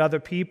to look at other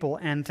people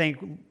and think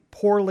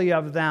poorly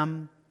of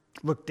them,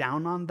 look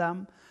down on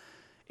them.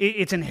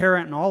 It's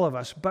inherent in all of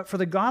us. But for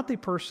the godly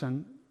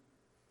person,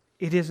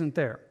 it isn't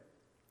there.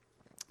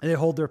 They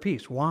hold their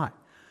peace. Why?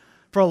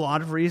 For a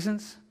lot of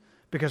reasons.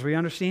 Because we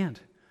understand.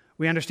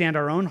 We understand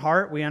our own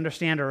heart. We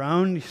understand our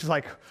own, it's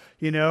like,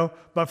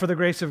 but for the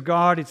grace of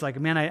God, it's like,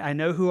 man, I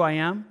know who I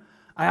am.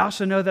 I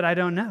also know that I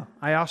don't know.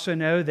 I also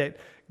know that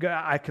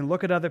I can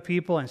look at other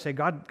people and say,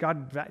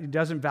 God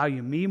doesn't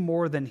value me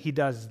more than he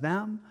does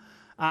them.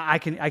 I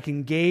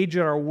can gauge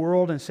our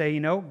world and say,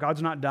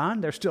 God's not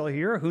done. They're still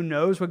here. Who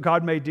knows what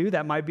God may do?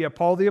 That might be a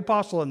Paul the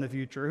Apostle in the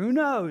future. Who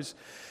knows?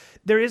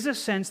 There is a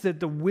sense that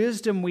the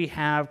wisdom we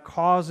have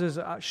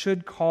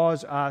should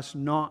cause us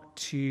not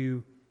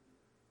to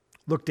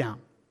look down,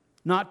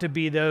 not to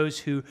be those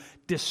who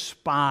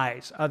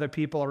despise other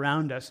people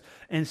around us.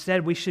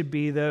 Instead, we should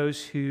be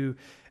those who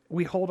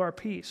we hold our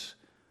peace.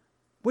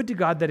 Would to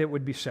God that it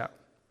would be so.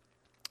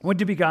 Would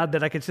to be God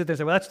that I could sit there and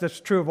say, well, that's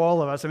true of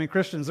all of us. I mean,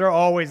 Christians, they're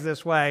always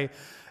this way.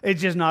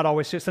 It's just not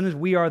always true. Sometimes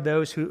we are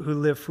those who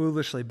live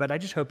foolishly, but I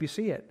just hope you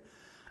see it.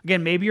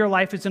 Again, maybe your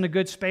life is in a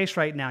good space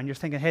right now, and you're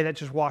thinking, hey, that's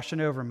just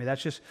washing over me.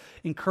 That's just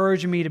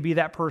encouraging me to be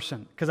that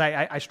person. Because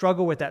I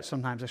struggle with that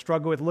sometimes. I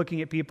struggle with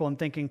looking at people and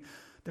thinking,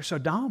 they're so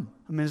dumb.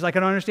 I mean, it's like I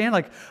don't understand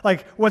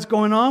like what's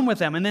going on with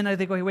them. And then I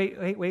think,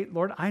 wait,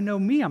 Lord, I know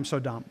me, I'm so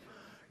dumb.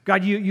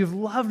 God, you've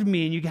loved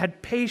me, and you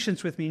had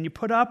patience with me, and you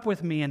put up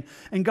with me.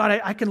 And God,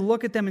 I can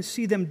look at them and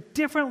see them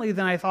differently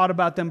than I thought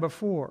about them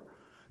before.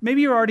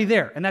 Maybe you're already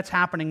there, and that's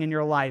happening in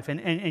your life.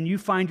 And you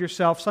find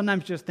yourself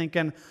sometimes just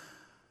thinking,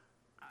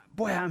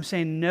 boy, I'm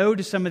saying no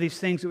to some of these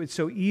things that would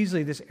so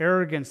easily, this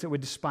arrogance that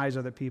would despise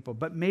other people.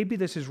 But maybe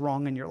this is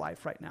wrong in your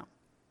life right now.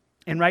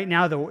 And right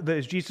now,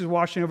 as Jesus is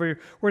washing over you,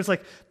 where it's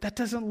like, that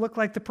doesn't look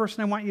like the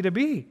person I want you to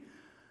be.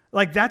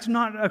 Like, that's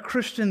not a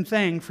Christian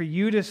thing for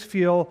you to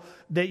feel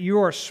that you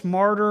are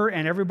smarter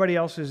and everybody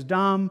else is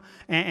dumb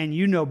and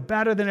you know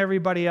better than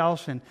everybody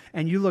else and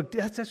you look,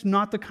 that's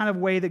not the kind of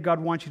way that God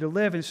wants you to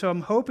live. And so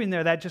I'm hoping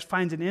that just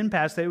finds an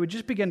impasse, that it would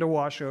just begin to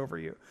wash over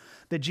you.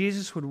 That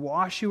Jesus would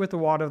wash you with the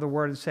water of the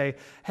Word and say,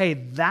 hey,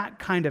 that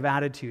kind of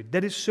attitude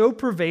that is so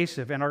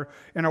pervasive in our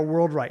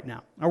world right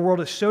now. Our world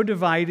is so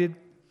divided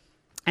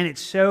and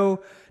it's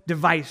so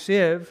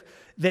divisive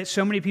that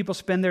so many people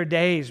spend their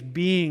days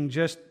being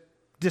just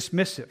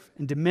dismissive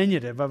and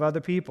diminutive of other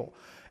people.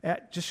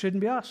 It just shouldn't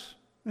be us.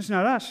 It's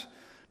not us.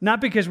 Not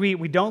because we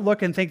don't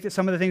look and think that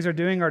some of the things they're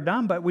doing are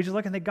dumb, but we just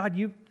look and think, God,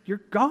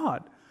 you're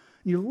God.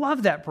 You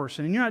love that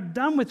person, and you're not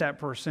done with that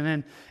person.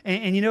 And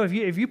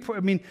if you put,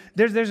 I mean,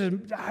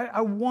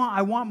 I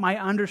want my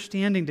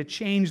understanding to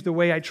change the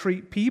way I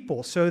treat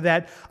people, so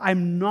that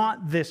I'm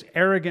not this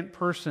arrogant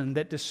person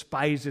that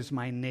despises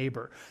my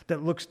neighbor,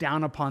 that looks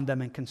down upon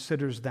them and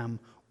considers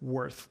them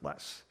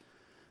worthless.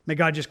 May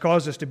God just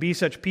cause us to be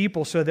such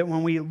people so that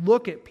when we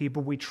look at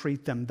people, we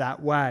treat them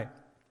that way.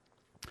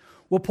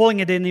 Well,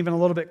 pulling it in even a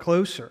little bit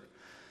closer.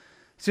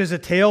 It says, a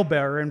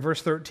talebearer in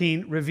verse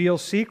 13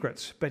 reveals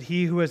secrets, but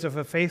he who is of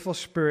a faithful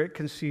spirit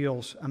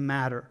conceals a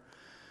matter.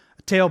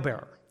 A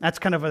talebearer, that's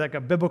kind of like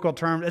a biblical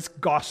term. It's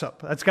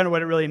gossip. That's kind of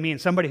what it really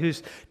means. Somebody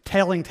who's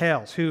telling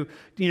tales, who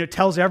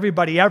tells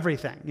everybody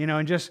everything,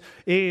 and just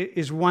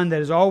is one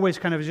that is always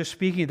kind of just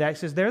speaking that. It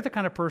says they're the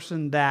kind of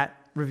person that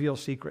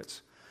reveals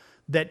secrets,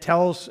 that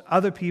tells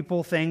other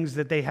people things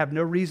that they have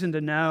no reason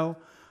to know,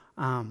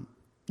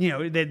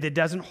 that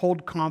doesn't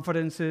hold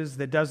confidences,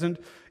 that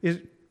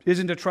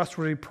isn't a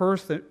trustworthy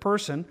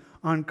person.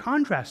 On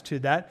contrast to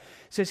that,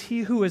 it says he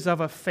who is of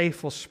a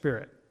faithful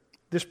spirit.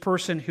 This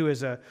person who's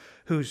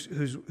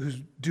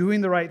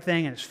doing the right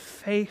thing and is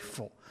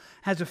faithful,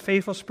 has a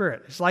faithful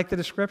spirit. It's like the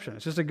description.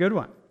 It's just a good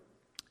one.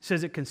 It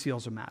says it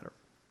conceals a matter.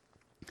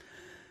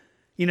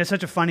 It's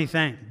such a funny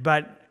thing,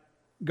 but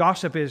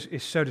gossip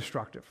is so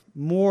destructive.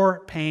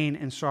 More pain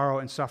and sorrow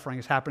and suffering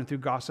has happened through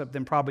gossip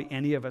than probably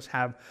any of us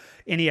have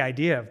any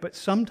idea of. But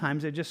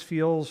sometimes it just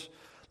feels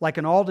like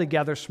an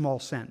altogether small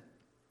sin.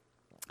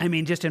 I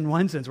mean, just in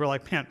one sense, we're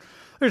like, man,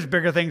 there's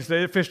bigger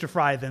fish to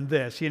fry than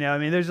this. I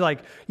mean, there's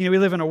like, we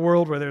live in a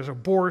world where there's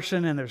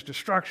abortion and there's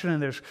destruction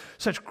and there's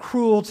such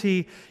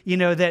cruelty,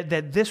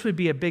 that this would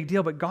be a big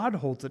deal, but God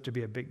holds it to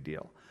be a big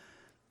deal.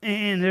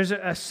 And there's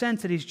a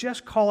sense that he's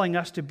just calling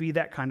us to be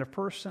that kind of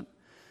person.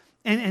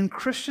 And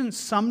Christians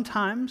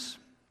sometimes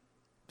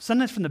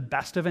from the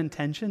best of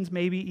intentions,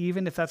 maybe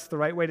even if that's the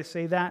right way to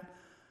say that,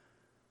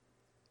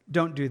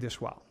 don't do this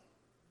well.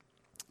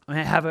 I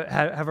have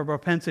a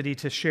propensity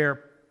to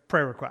share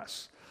prayer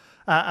requests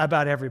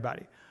about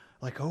everybody.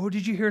 Like, oh,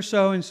 did you hear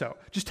so-and-so?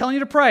 Just telling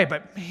you to pray,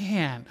 but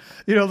man,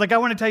 like I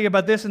want to tell you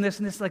about this and this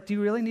and this. Like, do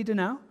you really need to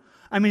know?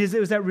 I mean,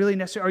 is that really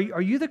necessary?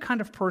 Are you the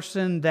kind of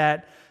person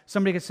that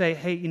somebody could say,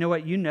 hey, you know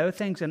what, you know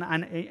things and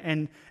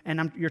I'm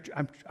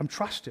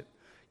trusted.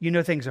 You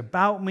know things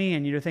about me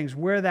and you know things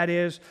where that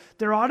is.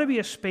 There ought to be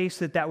a space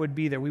that would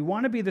be there. We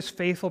want to be this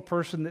faithful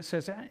person that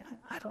says,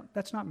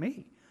 that's not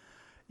me.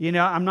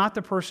 I'm not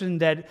the person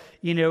that,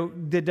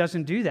 that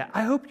doesn't do that.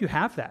 I hope you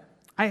have that.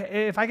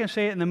 If I can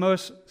say it in the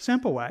most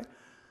simple way,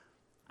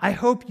 I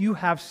hope you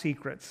have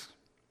secrets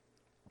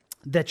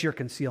that you're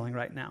concealing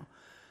right now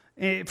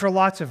for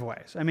lots of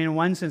ways. I mean, in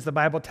one sense, the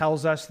Bible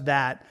tells us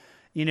that,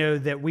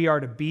 that we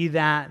are to be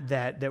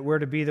that we're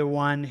to be the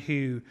one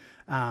who,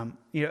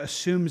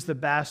 assumes the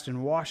best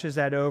and washes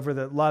that over,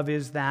 that love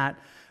is that.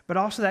 But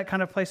also that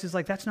kind of place is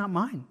like, that's not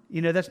mine.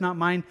 That's not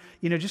mine,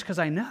 just because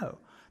I know.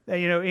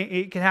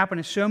 It can happen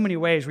in so many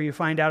ways where you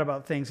find out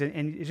about things,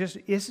 and it just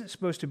isn't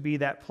supposed to be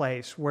that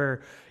place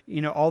where,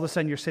 all of a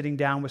sudden you're sitting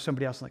down with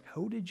somebody else like,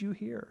 oh, did you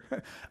hear?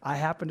 I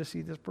happened to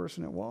see this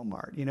person at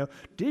Walmart.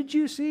 Did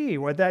you see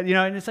what that,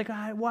 and it's like,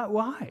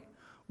 why?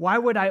 Why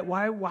would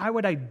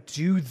I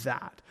do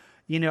that?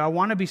 I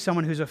want to be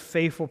someone who's a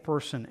faithful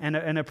person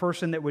and a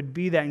person that would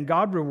be that, and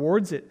God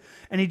rewards it.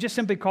 And he just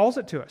simply calls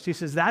it to us. He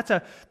says, that's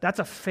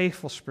a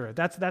faithful spirit.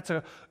 That's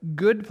a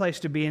good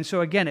place to be. And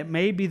so again, it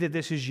may be that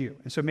this is you.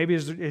 And so maybe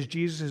as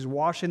Jesus is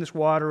washing this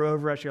water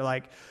over us, you're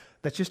like,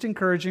 that's just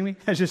encouraging me.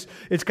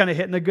 It's kind of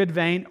hitting a good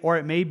vein. Or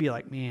it may be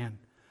like, man,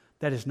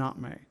 that is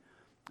not me.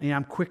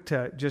 I'm quick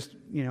to just,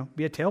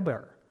 be a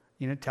talebearer,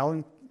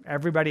 telling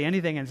everybody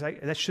anything, and it's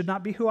like, that should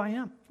not be who I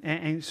am.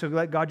 And so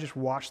let God just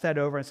wash that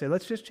over and say,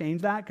 let's just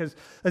change that, because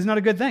that's not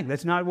a good thing.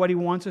 That's not what he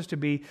wants us to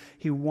be.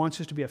 He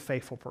wants us to be a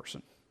faithful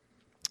person.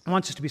 He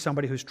wants us to be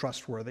somebody who's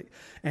trustworthy,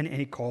 and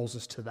he calls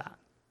us to that.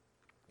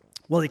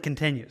 Well, he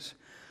continues.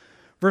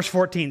 Verse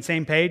 14,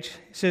 same page,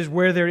 he says,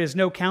 where there is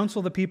no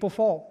counsel, the people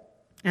fall,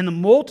 and the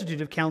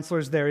multitude of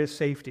counselors there is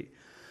safety.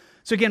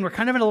 So again, we're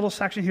kind of in a little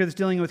section here that's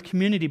dealing with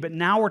community, but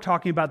now we're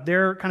talking about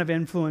their kind of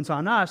influence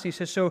on us. He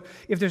says, so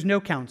if there's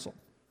no counsel,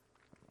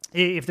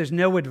 if there's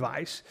no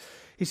advice,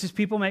 he says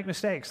people make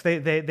mistakes.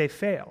 They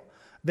fail.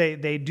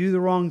 They do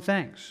the wrong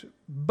things.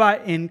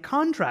 But in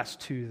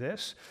contrast to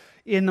this,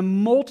 in the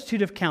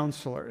multitude of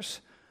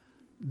counselors,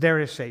 there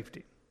is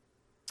safety.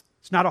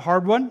 It's not a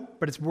hard one,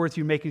 but it's worth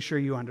you making sure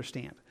you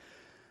understand.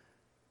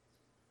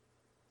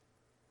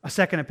 A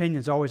second opinion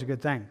is always a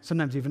good thing,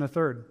 sometimes even a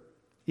third.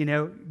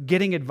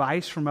 Getting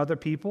advice from other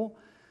people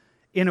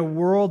in a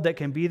world that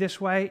can be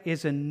this way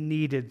is a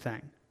needed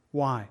thing.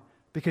 Why?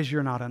 Because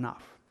you're not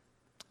enough.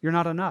 You're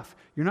not enough.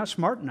 You're not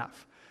smart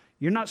enough.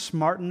 You're not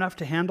smart enough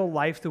to handle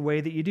life the way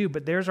that you do,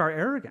 but there's our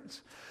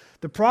arrogance.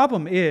 The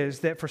problem is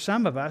that for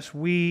some of us,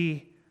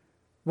 we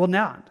will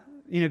not,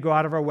 go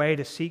out of our way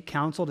to seek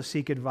counsel, to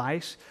seek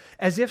advice,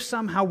 as if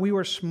somehow we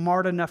were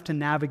smart enough to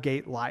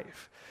navigate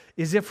life,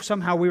 as if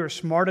somehow we were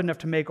smart enough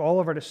to make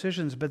all of our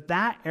decisions, but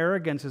that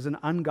arrogance is an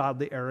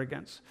ungodly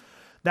arrogance.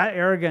 That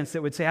arrogance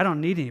that would say, I don't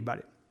need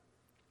anybody.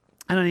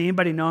 I don't need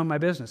anybody knowing my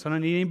business. I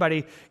don't need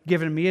anybody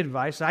giving me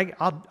advice.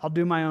 I'll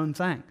do my own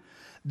thing.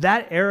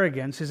 That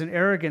arrogance is an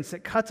arrogance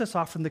that cuts us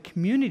off from the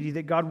community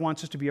that God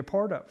wants us to be a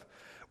part of.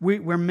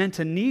 We're meant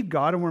to need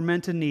God, and we're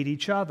meant to need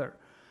each other.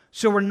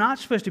 So we're not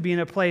supposed to be in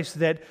a place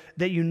that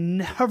you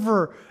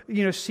never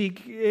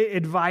seek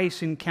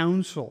advice and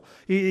counsel.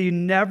 You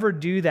never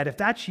do that. If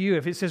that's you,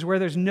 if it says where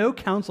there's no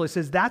counsel, it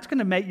says that's going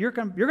to make you're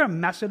going to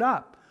mess it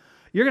up.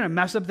 You're going to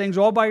mess up things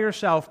all by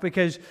yourself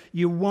because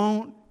you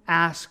won't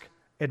ask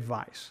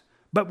advice.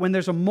 But when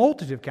there's a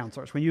multitude of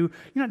counselors, when you're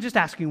not just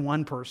asking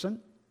one person,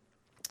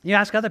 you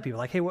ask other people,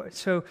 like, hey,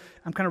 so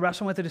I'm kind of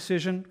wrestling with a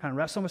decision, kind of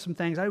wrestling with some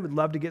things. I would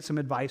love to get some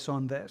advice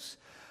on this.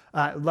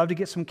 I'd love to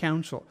get some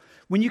counsel.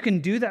 When you can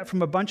do that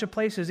from a bunch of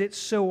places, it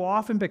so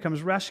often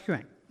becomes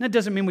rescuing. That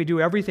doesn't mean we do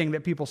everything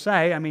that people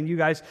say. I mean, you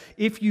guys,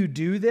 if you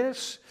do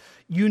this,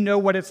 you know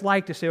what it's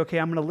like to say, okay,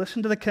 I'm going to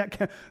listen to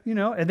the,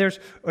 and there's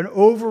an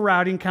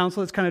overriding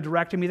counsel that's kind of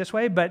directing me this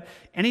way. But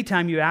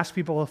anytime you ask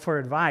people for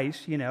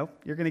advice, you're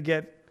going to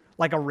get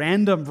like a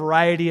random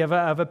variety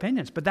of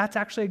opinions. But that's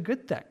actually a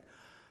good thing.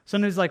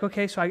 Sometimes like,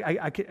 okay, so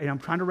I'm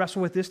trying to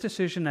wrestle with this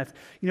decision. That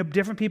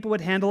different people would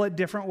handle it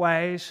different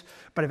ways,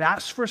 but I've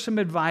asked for some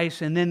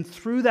advice, and then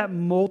through that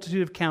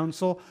multitude of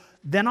counsel,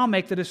 then I'll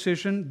make the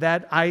decision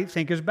that I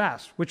think is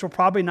best, which will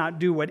probably not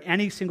do what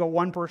any single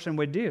one person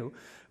would do,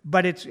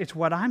 but it's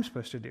what I'm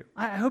supposed to do.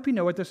 I hope you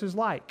know what this is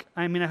like.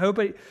 I mean, I hope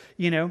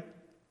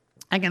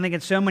I can think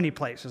in so many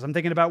places. I'm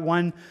thinking about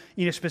one,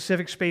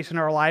 specific space in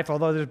our life,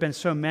 although there's been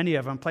so many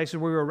of them, places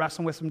where we were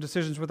wrestling with some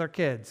decisions with our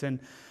kids and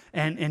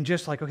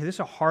just like, okay, this is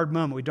a hard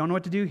moment. We don't know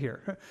what to do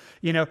here,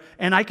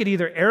 and I could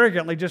either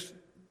arrogantly just,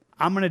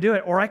 I'm going to do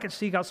it, or I could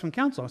seek out some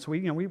counsel. So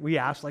we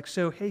asked like,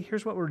 so, hey,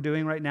 here's what we're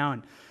doing right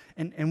now.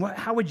 And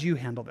how would you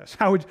handle this?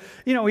 How would,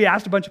 we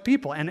asked a bunch of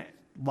people and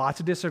lots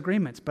of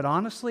disagreements, but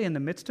honestly, in the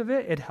midst of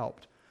it, it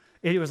helped.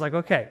 It was like,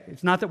 okay,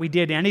 it's not that we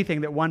did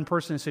anything that one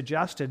person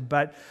suggested,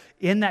 but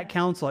in that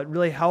counsel, it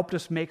really helped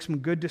us make some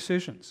good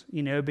decisions,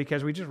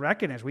 because we just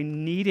recognized we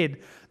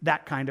needed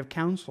that kind of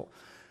counsel.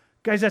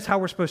 Guys, that's how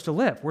we're supposed to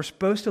live. We're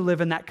supposed to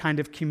live in that kind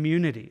of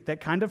community, that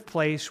kind of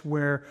place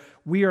where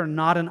we are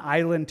not an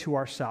island to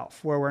ourselves,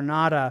 where we're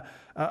not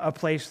a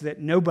place that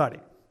nobody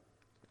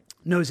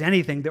knows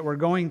anything that we're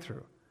going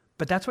through.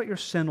 But that's what your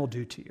sin will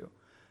do to you.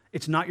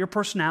 It's not your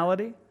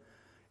personality.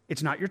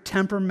 It's not your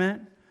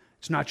temperament.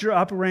 It's not your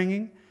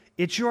upbringing.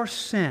 It's your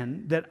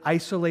sin that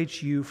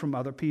isolates you from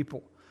other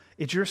people.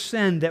 It's your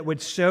sin that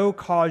would so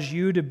cause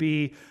you to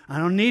be, I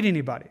don't need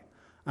anybody.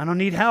 I don't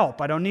need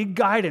help. I don't need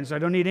guidance. I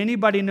don't need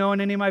anybody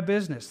knowing any of my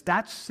business.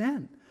 That's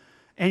sin.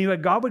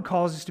 And God would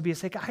cause us to be,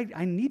 it's like,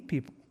 I need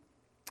people.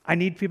 I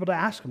need people to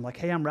ask them, like,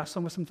 hey, I'm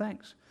wrestling with some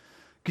things.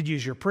 Could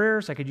use your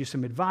prayers. I could use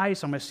some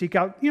advice. I'm going to seek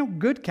out,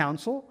 good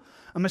counsel.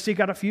 I'm going to seek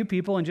out a few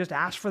people and just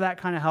ask for that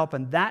kind of help.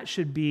 And that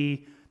should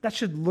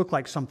look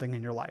like something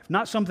in your life.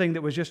 Not something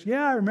that was just,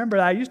 I remember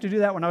that. I used to do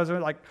that when I was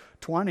like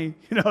 20,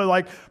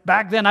 like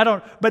back then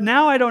but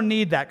now I don't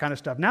need that kind of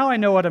stuff. Now I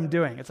know what I'm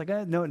doing. It's like,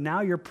 no,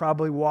 now you're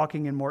probably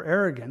walking in more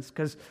arrogance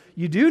because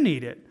you do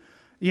need it.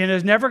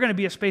 There's never going to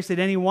be a space that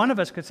any one of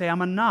us could say,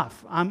 I'm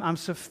enough. I'm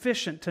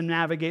sufficient to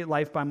navigate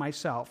life by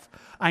myself.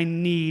 I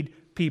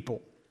need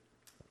people.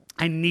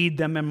 I need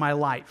them in my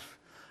life.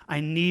 I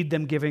need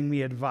them giving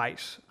me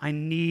advice. I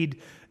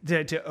need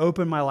to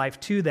open my life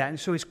to that. And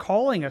so he's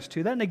calling us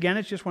to that. And again,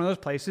 it's just one of those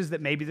places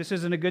that maybe this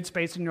isn't a good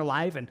space in your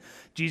life and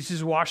Jesus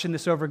is washing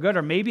this over good.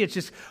 Or maybe it's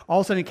just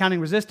all of a sudden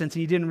encountering resistance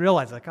and you didn't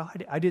realize, like,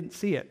 I didn't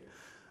see it.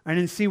 I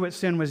didn't see what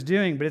sin was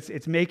doing, but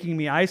it's making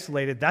me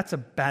isolated. That's a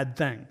bad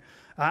thing.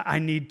 I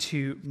need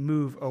to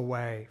move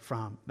away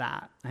from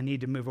that. I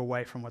need to move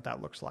away from what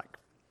that looks like.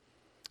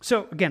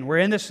 So again, we're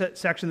in this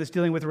section that's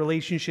dealing with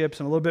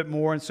relationships and a little bit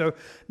more. And so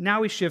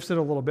now he shifts it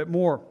a little bit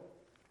more.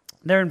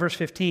 There in verse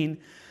 15, it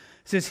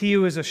says, he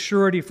who is a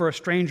surety for a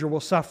stranger will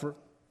suffer,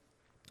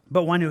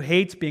 but one who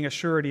hates being a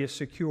surety is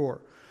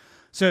secure.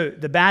 So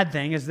the bad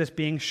thing is this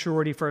being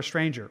surety for a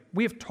stranger.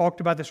 We have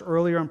talked about this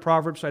earlier in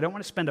Proverbs, so I don't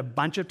want to spend a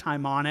bunch of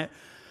time on it.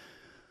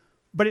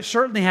 But it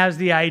certainly has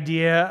the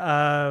idea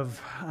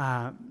of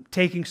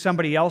taking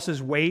somebody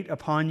else's weight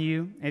upon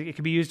you. It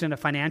can be used in a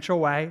financial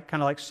way,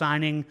 kind of like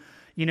signing,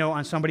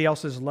 on somebody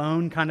else's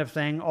loan kind of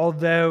thing.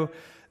 Although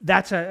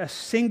that's a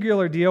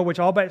singular deal, which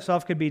all by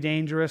itself could be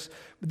dangerous.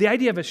 But the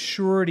idea of a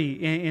surety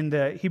in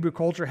the Hebrew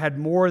culture had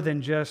more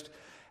than just,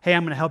 hey,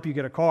 I'm going to help you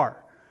get a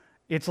car.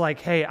 It's like,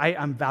 hey,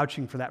 I'm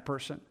vouching for that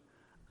person.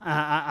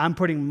 I'm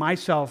putting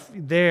myself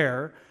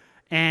there,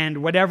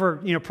 and whatever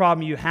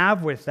problem you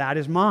have with that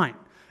is mine.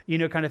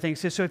 Kind of thing.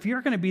 So if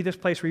you're going to be this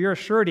place where you're a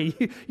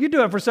surety, you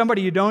do it for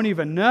somebody you don't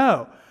even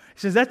know.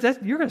 He says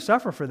you're going to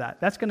suffer for that.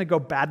 That's going to go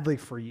badly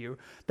for you.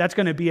 That's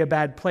going to be a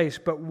bad place.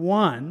 But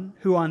one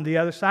who on the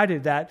other side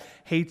of that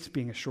hates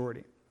being a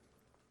surety,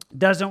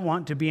 doesn't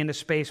want to be in a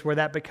space where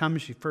that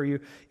becomes for you,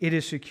 it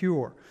is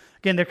secure.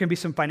 Again, there can be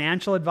some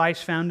financial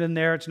advice found in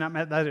there. It's not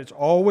that it's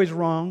always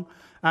wrong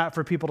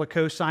for people to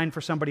co-sign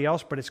for somebody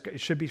else, but it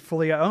should be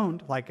fully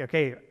owned. Like,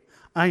 okay,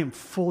 I am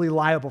fully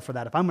liable for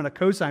that. If I'm going to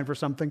co-sign for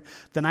something,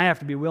 then I have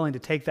to be willing to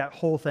take that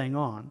whole thing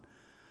on.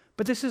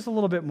 But this is a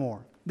little bit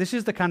more. This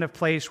is the kind of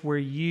place where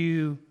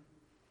you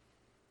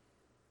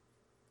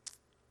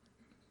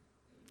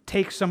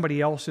take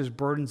somebody else's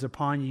burdens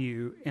upon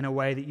you in a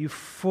way that you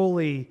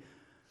fully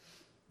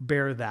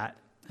bear that.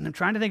 And I'm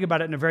trying to think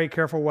about it in a very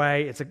careful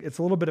way. It's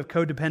a little bit of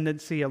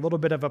codependency, a little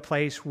bit of a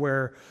place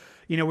where,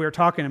 we were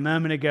talking a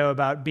moment ago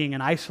about being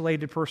an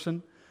isolated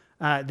person,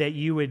 that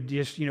you would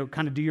just,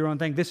 kind of do your own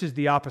thing. This is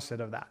the opposite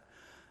of that.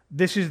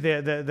 This is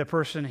the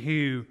person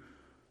who,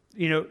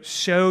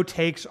 so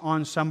takes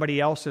on somebody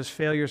else's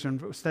failures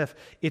and stuff,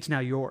 it's now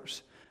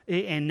yours.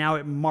 And now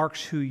it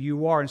marks who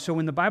you are. And so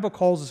when the Bible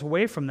calls us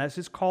away from this,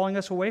 it's calling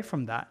us away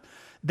from that.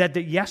 That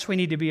yes, we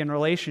need to be in a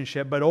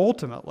relationship, but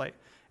ultimately,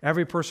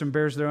 every person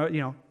bears their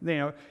own,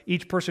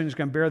 each person is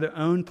going to bear their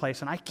own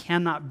place. And I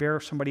cannot bear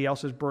somebody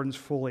else's burdens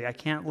fully. I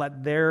can't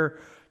let their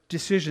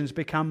decisions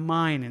become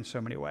mine in so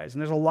many ways.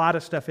 And there's a lot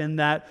of stuff in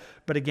that.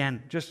 But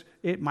again,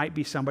 it might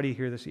be somebody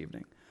here this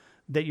evening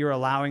that you're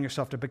allowing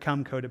yourself to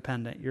become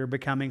codependent. You're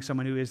becoming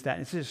someone who is that.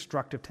 It's a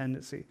destructive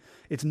tendency.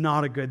 It's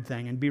not a good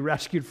thing. And be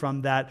rescued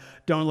from that.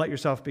 Don't let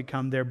yourself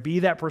become there. Be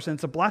that person.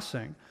 It's a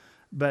blessing,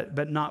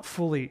 but not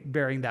fully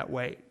bearing that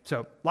weight.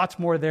 So lots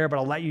more there, but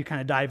I'll let you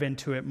kind of dive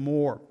into it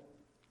more.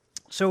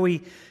 So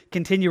we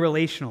continue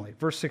relationally.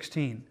 Verse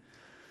 16,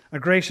 a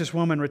gracious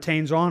woman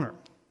retains honor,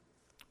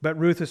 but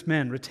ruthless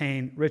men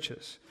retain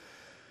riches.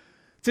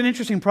 It's an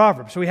interesting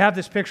proverb. So we have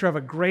this picture of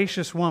a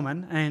gracious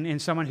woman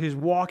and someone who's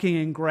walking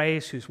in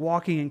grace, who's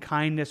walking in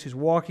kindness, who's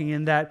walking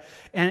in that,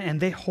 and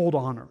they hold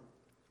honor.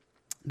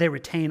 They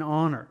retain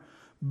honor.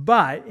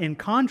 But in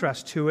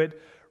contrast to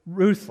it,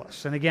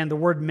 ruthless. And again, the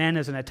word men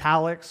is in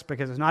italics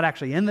because it's not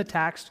actually in the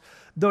text,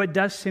 though it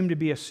does seem to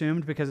be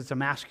assumed because it's a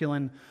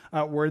masculine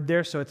word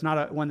there, so it's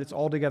not one that's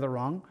altogether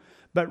wrong.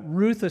 But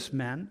ruthless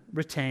men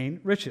retain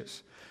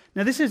riches.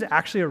 Now, this is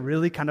actually a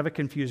really kind of a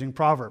confusing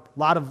proverb. A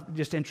lot of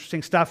just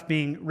interesting stuff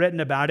being written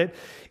about it.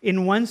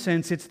 In one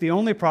sense, it's the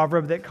only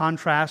proverb that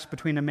contrasts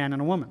between a man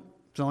and a woman.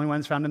 It's the only one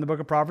that's found in the book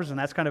of Proverbs, and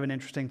that's kind of an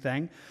interesting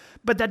thing.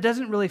 But that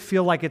doesn't really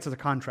feel like it's a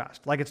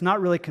contrast. Like it's not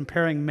really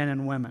comparing men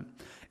and women.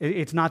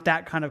 It's not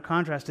that kind of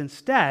contrast.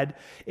 Instead,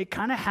 it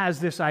kind of has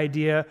this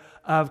idea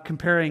of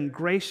comparing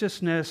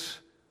graciousness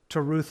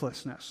to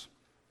ruthlessness.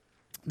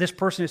 This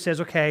person who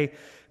says, okay,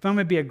 if I'm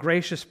going to be a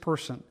gracious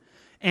person,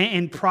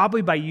 and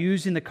probably by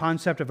using the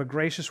concept of a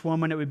gracious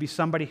woman, it would be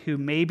somebody who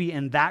maybe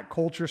in that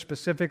culture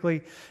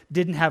specifically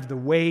didn't have the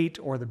weight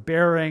or the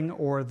bearing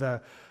or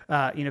the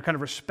kind of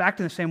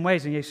respect in the same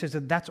ways. And he says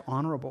that that's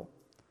honorable.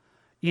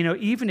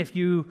 Even if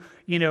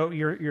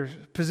your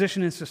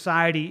position in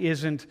society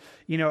isn't,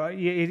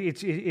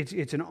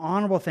 it's an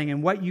honorable thing,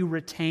 and what you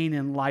retain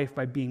in life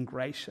by being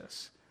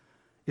gracious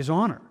is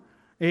honor.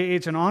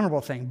 It's an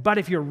honorable thing. But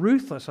if you're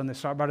ruthless on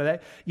this part of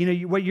that,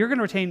 what you're going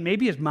to retain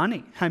maybe is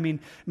money. I mean,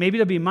 maybe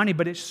it'll be money,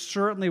 but it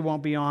certainly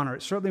won't be honor.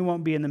 It certainly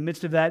won't be in the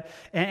midst of that.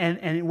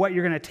 And what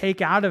you're going to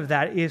take out of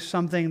that is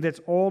something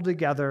that's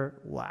altogether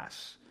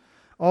less,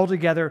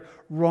 altogether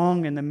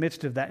wrong in the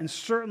midst of that. And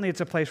certainly it's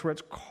a place where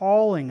it's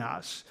calling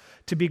us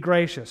to be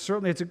gracious.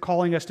 Certainly it's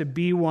calling us to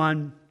be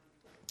one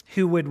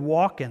who would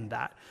walk in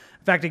that.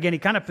 In fact, again, he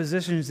kind of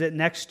positions it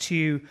next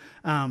to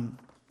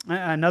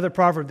another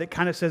proverb that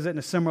kind of says it in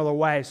a similar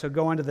way. So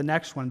go on to the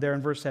next one there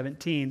in verse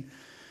 17. It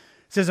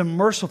says, a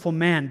merciful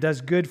man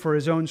does good for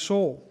his own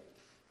soul,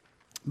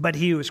 but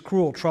he who is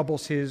cruel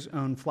troubles his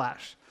own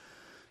flesh.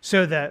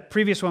 So the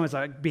previous one was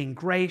like being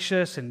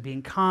gracious and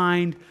being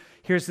kind.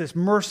 Here's this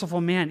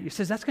merciful man. He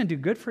says that's going to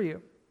do good for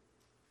you.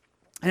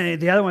 And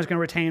the other one's going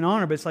to retain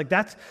honor, but it's like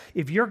that's,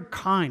 if you're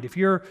kind, if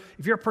you're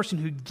a person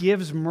who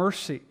gives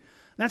mercy,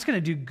 that's going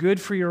to do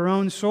good for your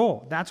own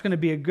soul. That's going to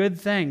be a good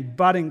thing.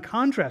 But in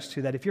contrast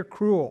to that, if you're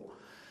cruel,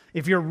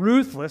 if you're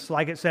ruthless,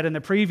 like it said in the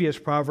previous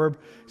proverb,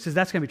 it says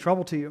that's going to be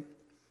trouble to you.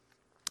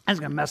 That's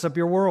going to mess up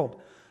your world.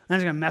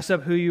 That's going to mess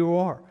up who you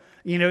are.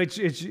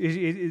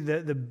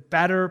 The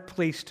better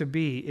place to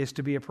be is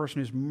to be a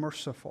person who's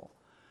merciful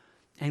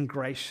and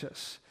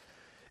gracious.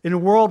 In a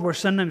world where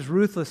sometimes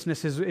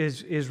ruthlessness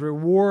is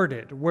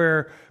rewarded,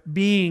 where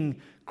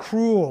being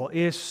cruel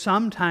is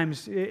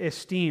sometimes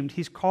esteemed,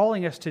 he's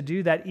calling us to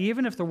do that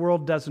even if the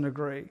world doesn't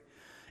agree.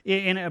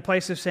 In a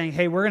place of saying,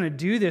 hey, we're going to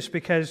do this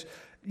because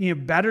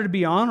better to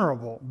be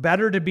honorable,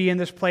 better to be in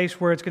this place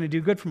where it's going to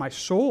do good for my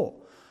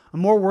soul.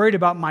 I'm more worried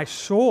about my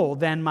soul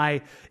than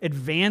my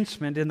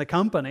advancement in the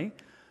company. I'm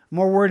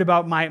more worried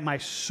about my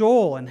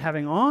soul and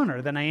having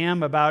honor than I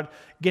am about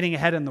getting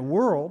ahead in the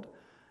world.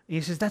 And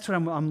he says, that's what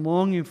I'm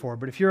longing for.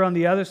 But if you're on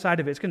the other side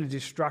of it, it's going to be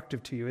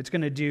destructive to you. It's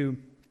going to do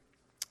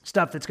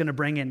stuff that's going to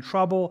bring in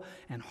trouble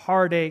and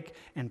heartache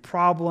and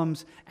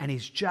problems. And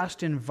he's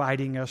just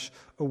inviting us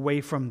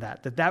away from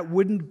that. That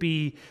wouldn't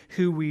be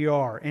who we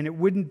are. And it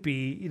wouldn't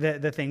be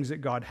the things that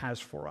God has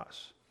for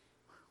us.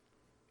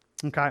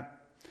 Okay.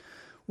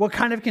 Well,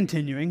 kind of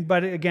continuing,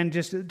 but again,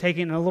 just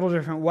taking it in a little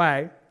different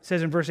way. It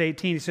says in verse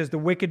 18, he says, the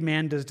wicked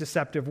man does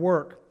deceptive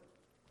work,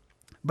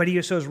 but he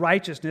who sows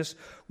righteousness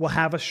will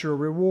have a sure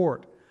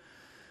reward.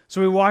 So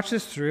we watch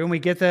this through and we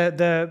get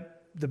the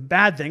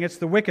bad thing. It's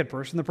the wicked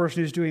person, the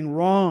person who's doing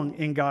wrong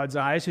in God's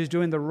eyes, who's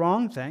doing the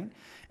wrong thing.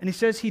 And he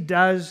says he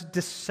does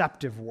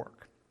deceptive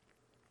work.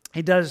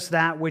 He does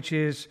that which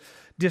is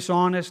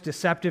dishonest,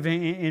 deceptive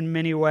in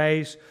many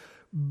ways.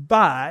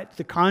 But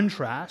the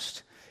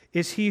contrast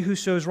is he who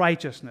sows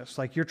righteousness.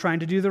 Like you're trying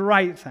to do the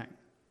right thing.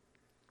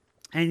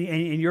 And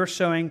you're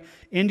sowing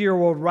into your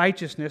world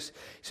righteousness.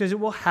 He says it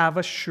will have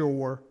a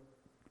sure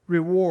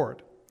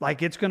reward.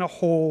 Like it's going to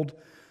hold,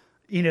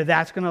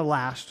 that's going to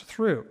last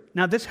through.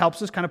 Now this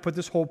helps us kind of put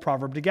this whole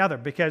proverb together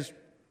because,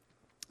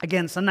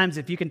 again, sometimes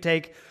if you can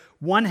take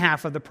one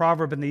half of the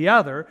proverb and the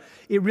other,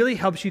 it really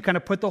helps you kind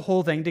of put the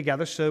whole thing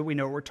together so we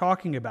know what we're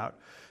talking about.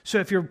 So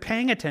if you're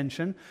paying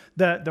attention,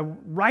 the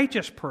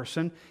righteous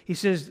person, he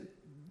says,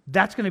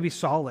 that's going to be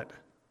solid.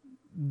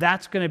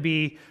 That's going to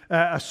be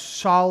a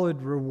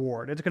solid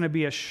reward. It's going to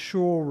be a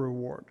sure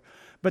reward.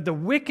 But the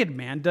wicked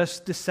man does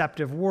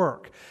deceptive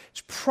work.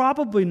 It's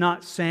probably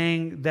not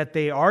saying that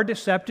they are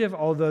deceptive,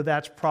 although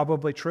that's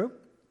probably true.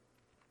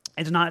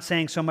 It's not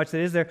saying so much that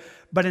is there,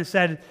 but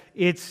instead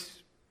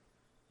it's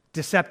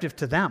deceptive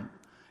to them.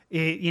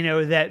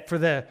 That for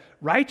the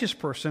righteous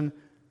person,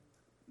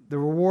 the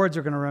rewards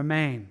are going to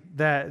remain.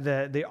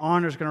 The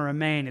honor is going to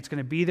remain. It's going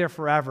to be there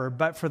forever.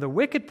 But for the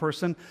wicked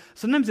person,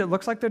 sometimes it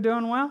looks like they're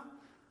doing well,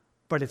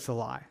 but it's a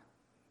lie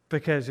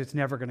because it's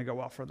never going to go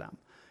well for them.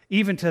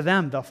 Even to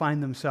them, they'll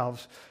find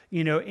themselves,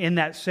 in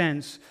that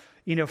sense,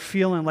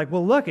 feeling like,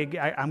 well, look,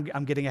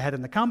 I'm getting ahead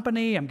in the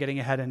company, I'm getting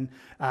ahead in,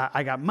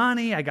 I got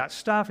money, I got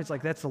stuff. It's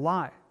like, that's a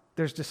lie.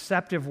 There's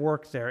deceptive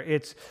work there.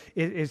 It's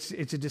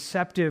a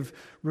deceptive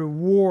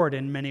reward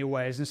in many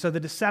ways. And so the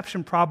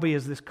deception probably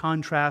is this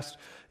contrast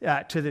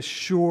to this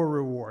sure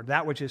reward,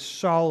 that which is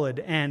solid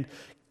and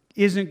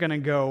isn't going to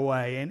go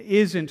away and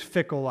isn't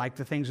fickle like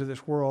the things of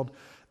this world.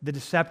 The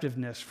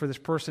deceptiveness for this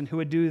person who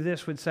would do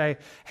this would say,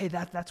 hey,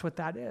 that's what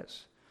that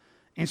is.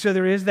 And so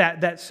there is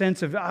that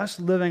sense of us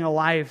living a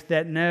life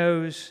that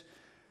knows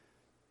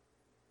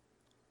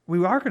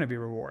we are going to be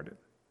rewarded.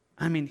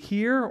 I mean,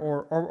 here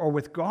or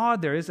with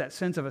God, there is that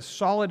sense of a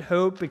solid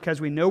hope because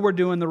we know we're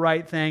doing the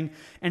right thing,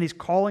 and He's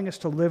calling us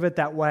to live it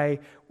that way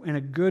in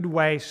a good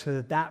way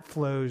so that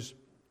flows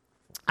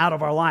out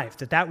of our life,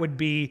 that would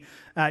be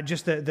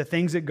just the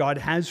things that God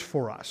has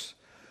for us.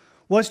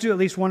 Well, let's do at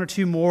least one or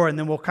two more, and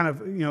then we'll kind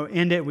of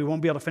end it. We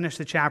won't be able to finish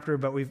the chapter,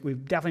 but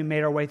we've definitely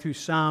made our way through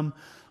some.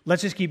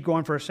 Let's just keep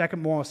going for a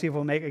second more. We'll see if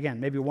we'll make, again,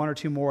 maybe one or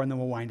two more, and then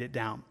we'll wind it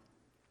down.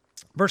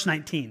 Verse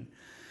 19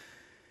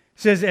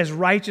 says, as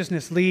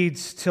righteousness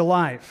leads to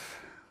life,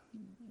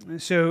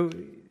 so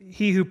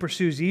he who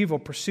pursues evil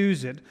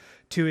pursues it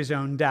to his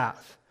own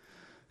death.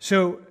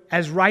 So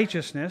as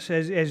righteousness,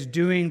 as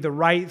doing the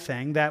right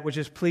thing, that which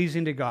is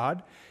pleasing to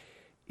God,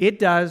 it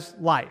does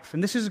life.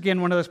 And this is,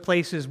 again, one of those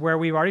places where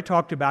we've already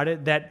talked about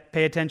it, that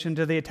pay attention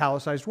to the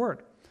italicized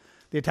word.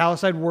 The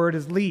italicized word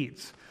is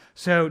leads.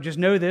 So just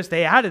know this,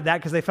 they added that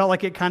because they felt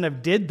like it kind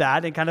of did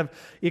that. It kind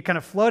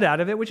of flowed out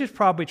of it, which is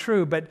probably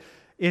true, but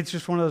it's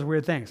just one of those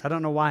weird things. I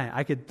don't know why.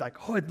 I could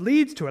it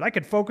leads to it. I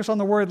could focus on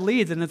the word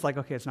leads, and it's like,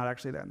 okay, it's not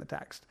actually there in the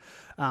text.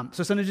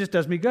 So sometimes it just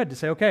does me good to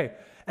say, okay,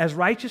 as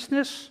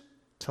righteousness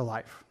to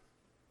life.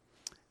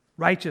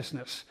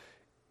 Righteousness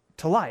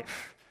to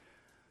life.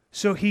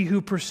 So he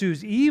who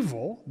pursues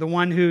evil, the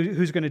one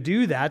who's going to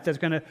do that, that's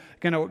going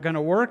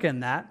to work in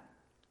that,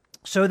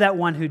 so that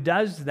one who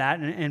does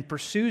that and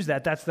pursues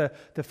that, that's the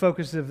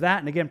focus of that.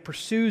 And again,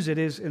 pursues it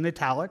is in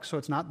italics, so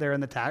it's not there in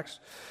the text,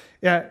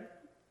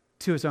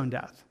 to his own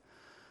death.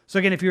 So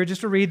again, if you were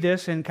just to read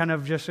this and kind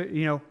of just,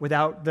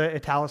 without the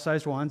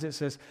italicized ones, it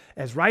says,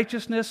 as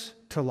righteousness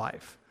to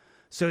life.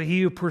 So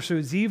he who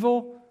pursues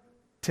evil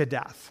to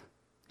death,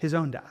 his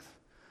own death.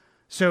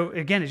 So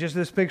again, it's just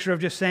this picture of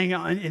just saying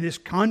in this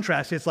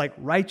contrast, it's like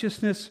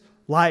righteousness,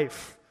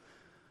 life.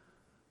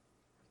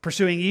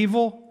 Pursuing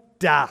evil,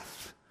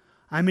 death.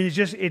 I mean,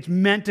 it's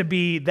meant to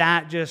be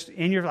that just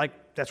in your,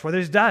 like, that's what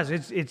this does.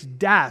 It's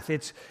death.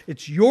 It's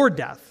your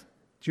death.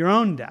 It's your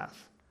own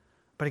death.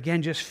 But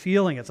again, just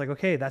feeling, it's like,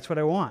 okay, that's what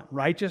I want.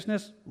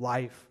 Righteousness,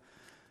 life.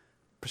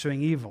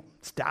 Pursuing evil,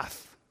 it's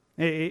death.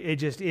 It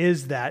just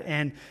is that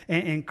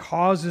and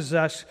causes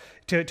us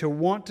to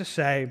want to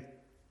say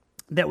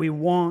that we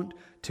want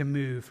to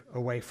move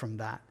away from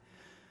that.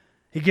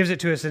 He gives it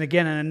to us, and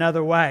again, in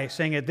another way,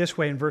 saying it this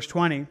way in verse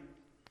 20,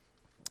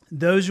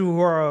 those who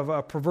are of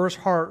a perverse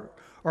heart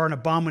are an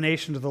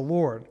abomination to the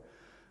Lord,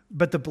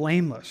 but the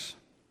blameless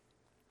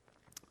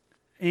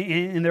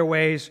in their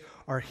ways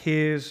are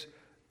His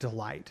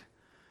delight.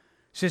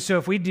 So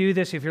if we do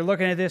this, if you're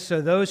looking at this,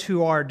 so those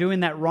who are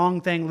doing that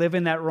wrong thing,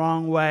 living that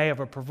wrong way of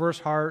a perverse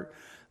heart,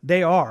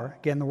 they are,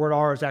 again, the word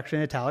are is actually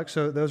in italics,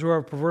 so those who are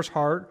of a perverse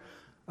heart,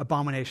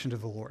 abomination to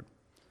the Lord.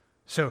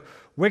 So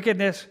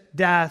wickedness,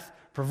 death,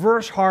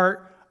 perverse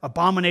heart,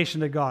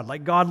 abomination to God.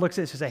 Like God looks at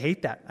it and says, I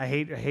hate that. I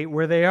hate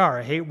where they are.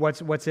 I hate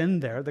what's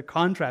in there, the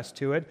contrast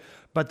to it.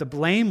 But the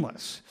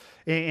blameless,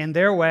 in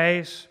their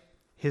ways,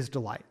 His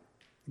delight.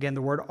 Again,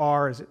 the word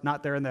are is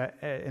not there in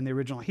the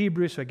original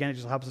Hebrew, so again, it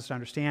just helps us to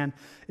understand.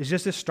 It's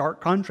just this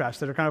stark contrast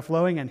that are kind of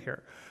flowing in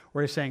here,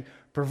 where He's saying,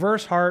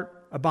 perverse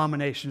heart,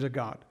 abomination to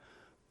God.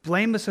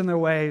 Blameless in their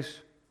ways,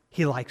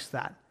 He likes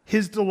that.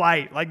 His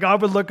delight. Like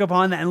God would look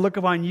upon that and look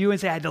upon you and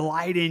say, I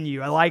delight in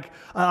you.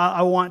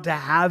 I want to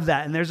have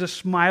that. And there's a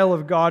smile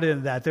of God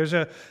in that. There's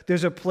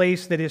a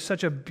place that is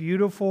such a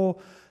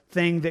beautiful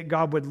thing that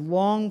God would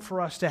long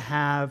for us to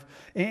have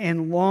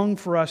and long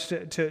for us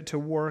to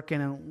work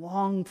in and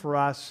long for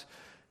us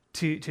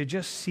to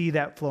just see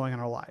that flowing in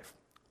our life.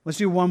 Let's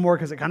do one more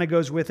because it kind of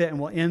goes with it, and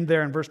we'll end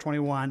there in verse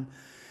 21.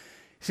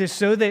 It says,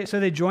 so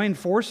they join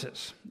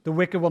forces. The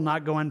wicked will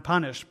not go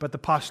unpunished, but the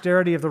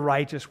posterity of the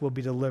righteous will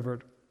be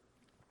delivered.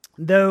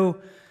 Though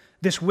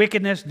this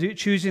wickedness,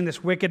 choosing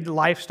this wicked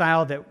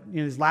lifestyle that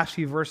these last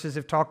few verses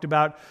have talked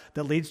about,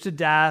 that leads to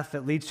death,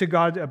 that leads to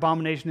God's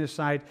abomination in His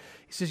sight,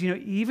 he says,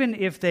 even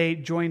if they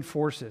join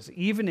forces,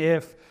 even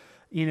if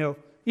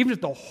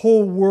the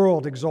whole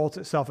world exalts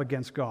itself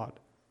against God,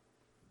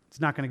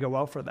 it's not going to go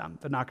well for them.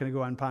 They're not going to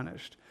go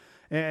unpunished.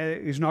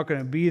 He's not going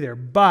to be there.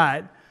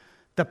 But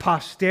the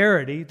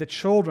posterity, the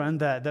children,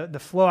 the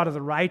flow out of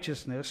the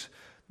righteousness,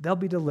 they'll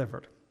be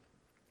delivered.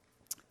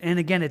 And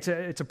again, it's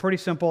a pretty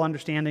simple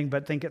understanding,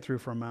 but think it through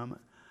for a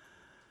moment.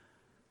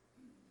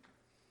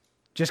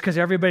 Just because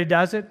everybody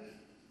does it,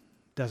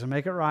 doesn't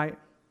make it right.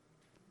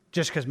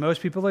 Just because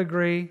most people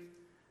agree,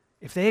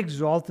 if they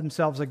exalt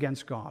themselves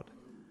against God,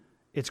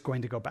 it's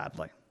going to go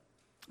badly.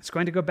 It's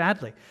going to go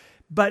badly.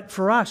 But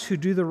for us who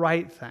do the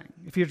right thing,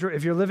 if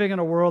you're living in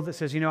a world that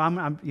says,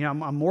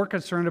 I'm more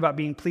concerned about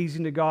being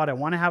pleasing to God, I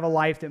want to have a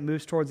life that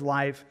moves towards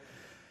life,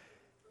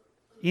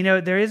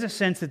 there is a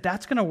sense that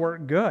that's going to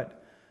work good.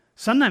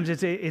 Sometimes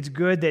it's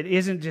good that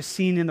isn't just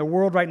seen in the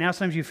world right now.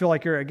 Sometimes you feel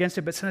like you're against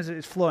it, but sometimes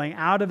it's flowing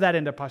out of that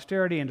into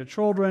posterity, into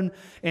children,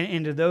 and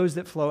into those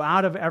that flow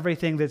out of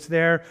everything that's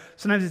there.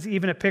 Sometimes it's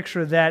even a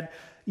picture that,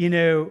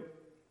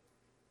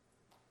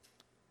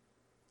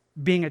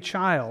 being a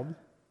child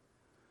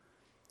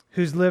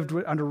who's lived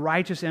under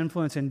righteous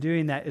influence and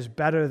doing that is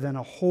better than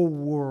a whole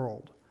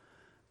world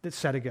that's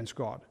set against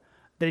God.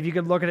 That if you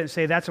could look at it and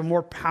say that's a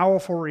more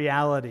powerful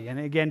reality, and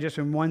again, just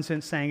in one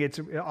sense saying it's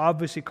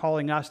obviously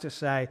calling us to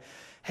say,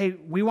 hey,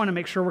 we want to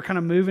make sure we're kind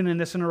of moving in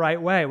this in the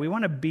right way. We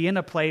want to be in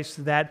a place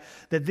that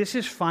this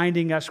is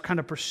finding us kind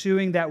of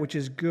pursuing that which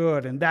is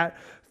good and that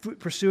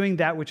pursuing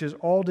that which is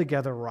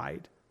altogether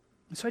right.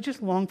 And so I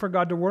just long for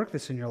God to work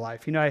this in your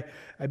life.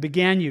 I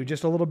began you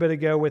just a little bit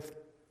ago with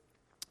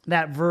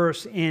that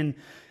verse in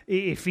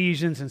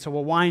Ephesians, and so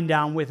we'll wind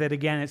down with it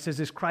again. It says,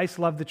 "As Christ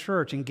loved the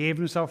church and gave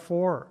himself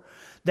for her,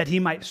 that he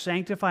might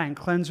sanctify and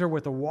cleanse her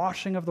with the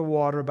washing of the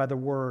water by the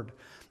word."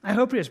 I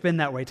hope it's been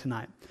that way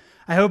tonight.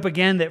 I hope,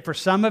 again, that for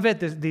some of it,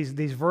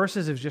 these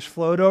verses have just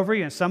flowed over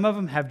you, and some of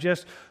them have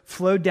just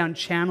flowed down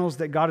channels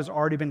that God has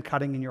already been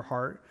cutting in your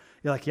heart.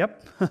 You're like,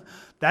 yep,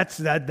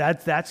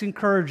 that's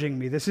encouraging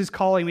me. This is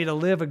calling me to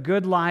live a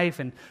good life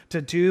and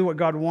to do what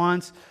God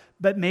wants.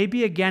 But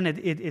maybe, again,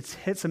 it's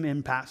hit some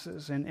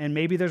impasses, and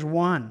maybe there's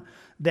one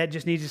that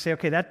just needs to say,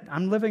 okay,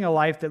 I'm living a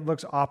life that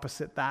looks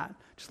opposite that.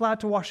 Just allow it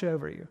to wash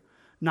over you.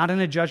 Not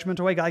in a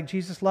judgmental way. Like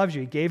Jesus loves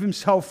you. He gave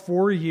himself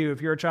for you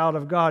if you're a child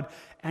of God,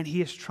 and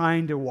he is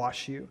trying to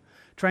wash you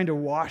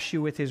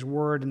with his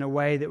word in a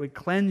way that would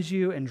cleanse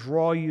you and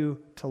draw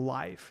you to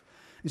life.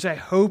 And so I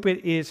hope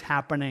it is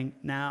happening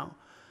now.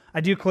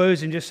 I do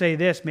close and just say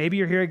this. Maybe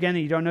you're here again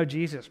and you don't know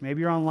Jesus.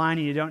 Maybe you're online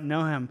and you don't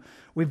know him.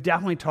 We've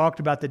definitely talked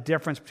about the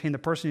difference between the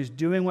person who's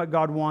doing what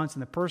God wants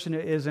and the person who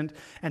isn't,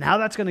 and how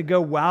that's going to go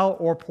well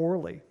or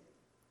poorly.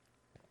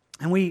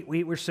 And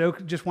we're so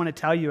just want to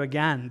tell you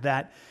again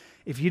that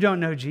if you don't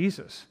know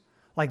Jesus,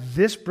 like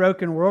this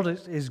broken world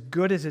is as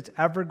good as it's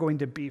ever going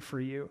to be for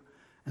you.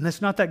 And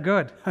that's not that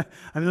good. I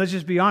mean, let's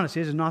just be honest.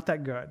 It is not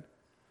that good.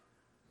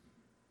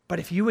 But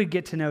if you would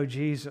get to know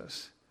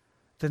Jesus,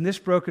 then this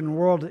broken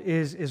world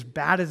is as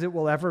bad as it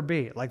will ever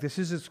be. Like this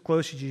is as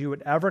close as you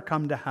would ever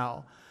come to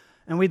hell.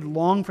 And we'd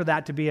long for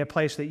that to be a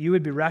place that you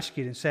would be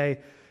rescued and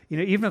say,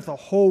 even if the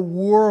whole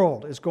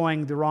world is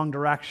going the wrong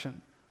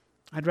direction,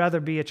 I'd rather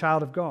be a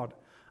child of God.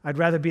 I'd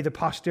rather be the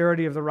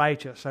posterity of the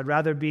righteous. I'd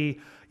rather be,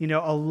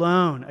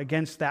 alone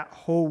against that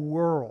whole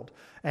world.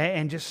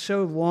 And just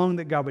so long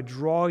that God would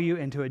draw you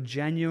into a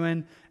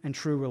genuine and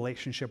true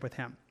relationship with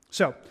him.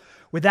 So,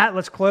 with that,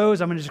 let's close.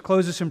 I'm going to just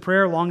close this in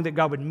prayer, long that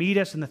God would meet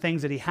us in the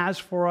things that he has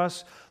for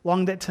us,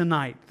 long that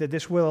tonight, that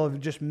this will have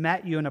just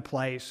met you in a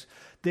place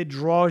that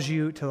draws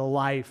you to the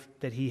life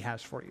that he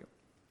has for you.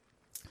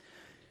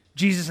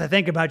 Jesus, I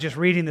think about just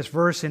reading this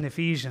verse in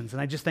Ephesians,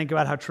 and I just think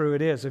about how true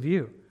it is of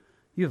you.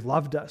 You have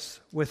loved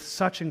us with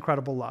such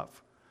incredible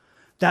love.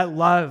 That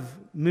love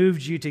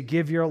moved you to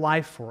give your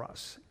life for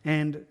us.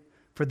 And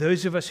for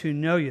those of us who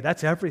know you,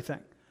 that's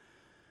everything.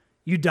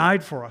 You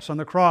died for us on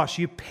the cross.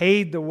 You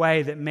paid the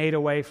way that made a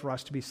way for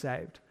us to be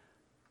saved.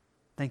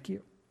 Thank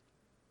you.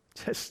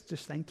 Just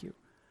thank you.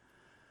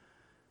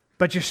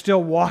 But you're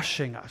still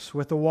washing us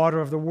with the water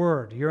of the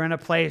word. You're in a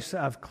place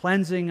of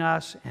cleansing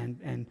us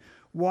and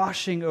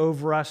washing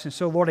over us. And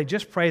so, Lord, I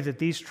just pray that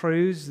these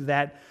truths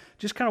that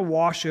just kind of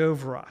wash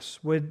over us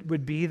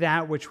would be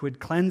that which would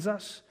cleanse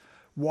us,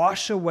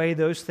 wash away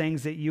those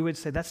things that you would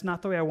say, that's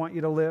not the way I want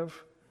you to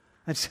live.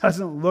 It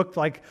doesn't look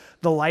like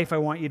the life I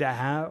want you to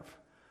have.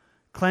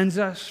 Cleanse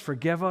us,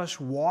 forgive us,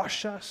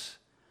 wash us.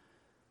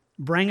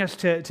 Bring us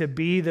to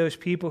be those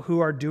people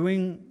who are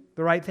doing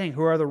the right thing,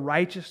 who are the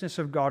righteousness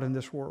of God in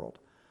this world.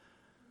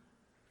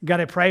 God,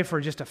 I pray for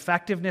just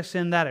effectiveness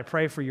in that. I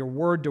pray for your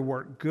word to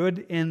work good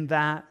in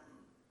that.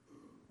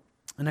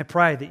 And I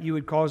pray that you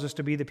would cause us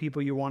to be the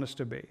people you want us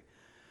to be.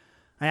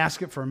 I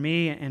ask it for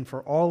me and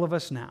for all of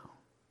us now.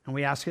 And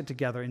we ask it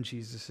together in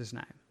Jesus'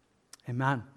 name. Amen.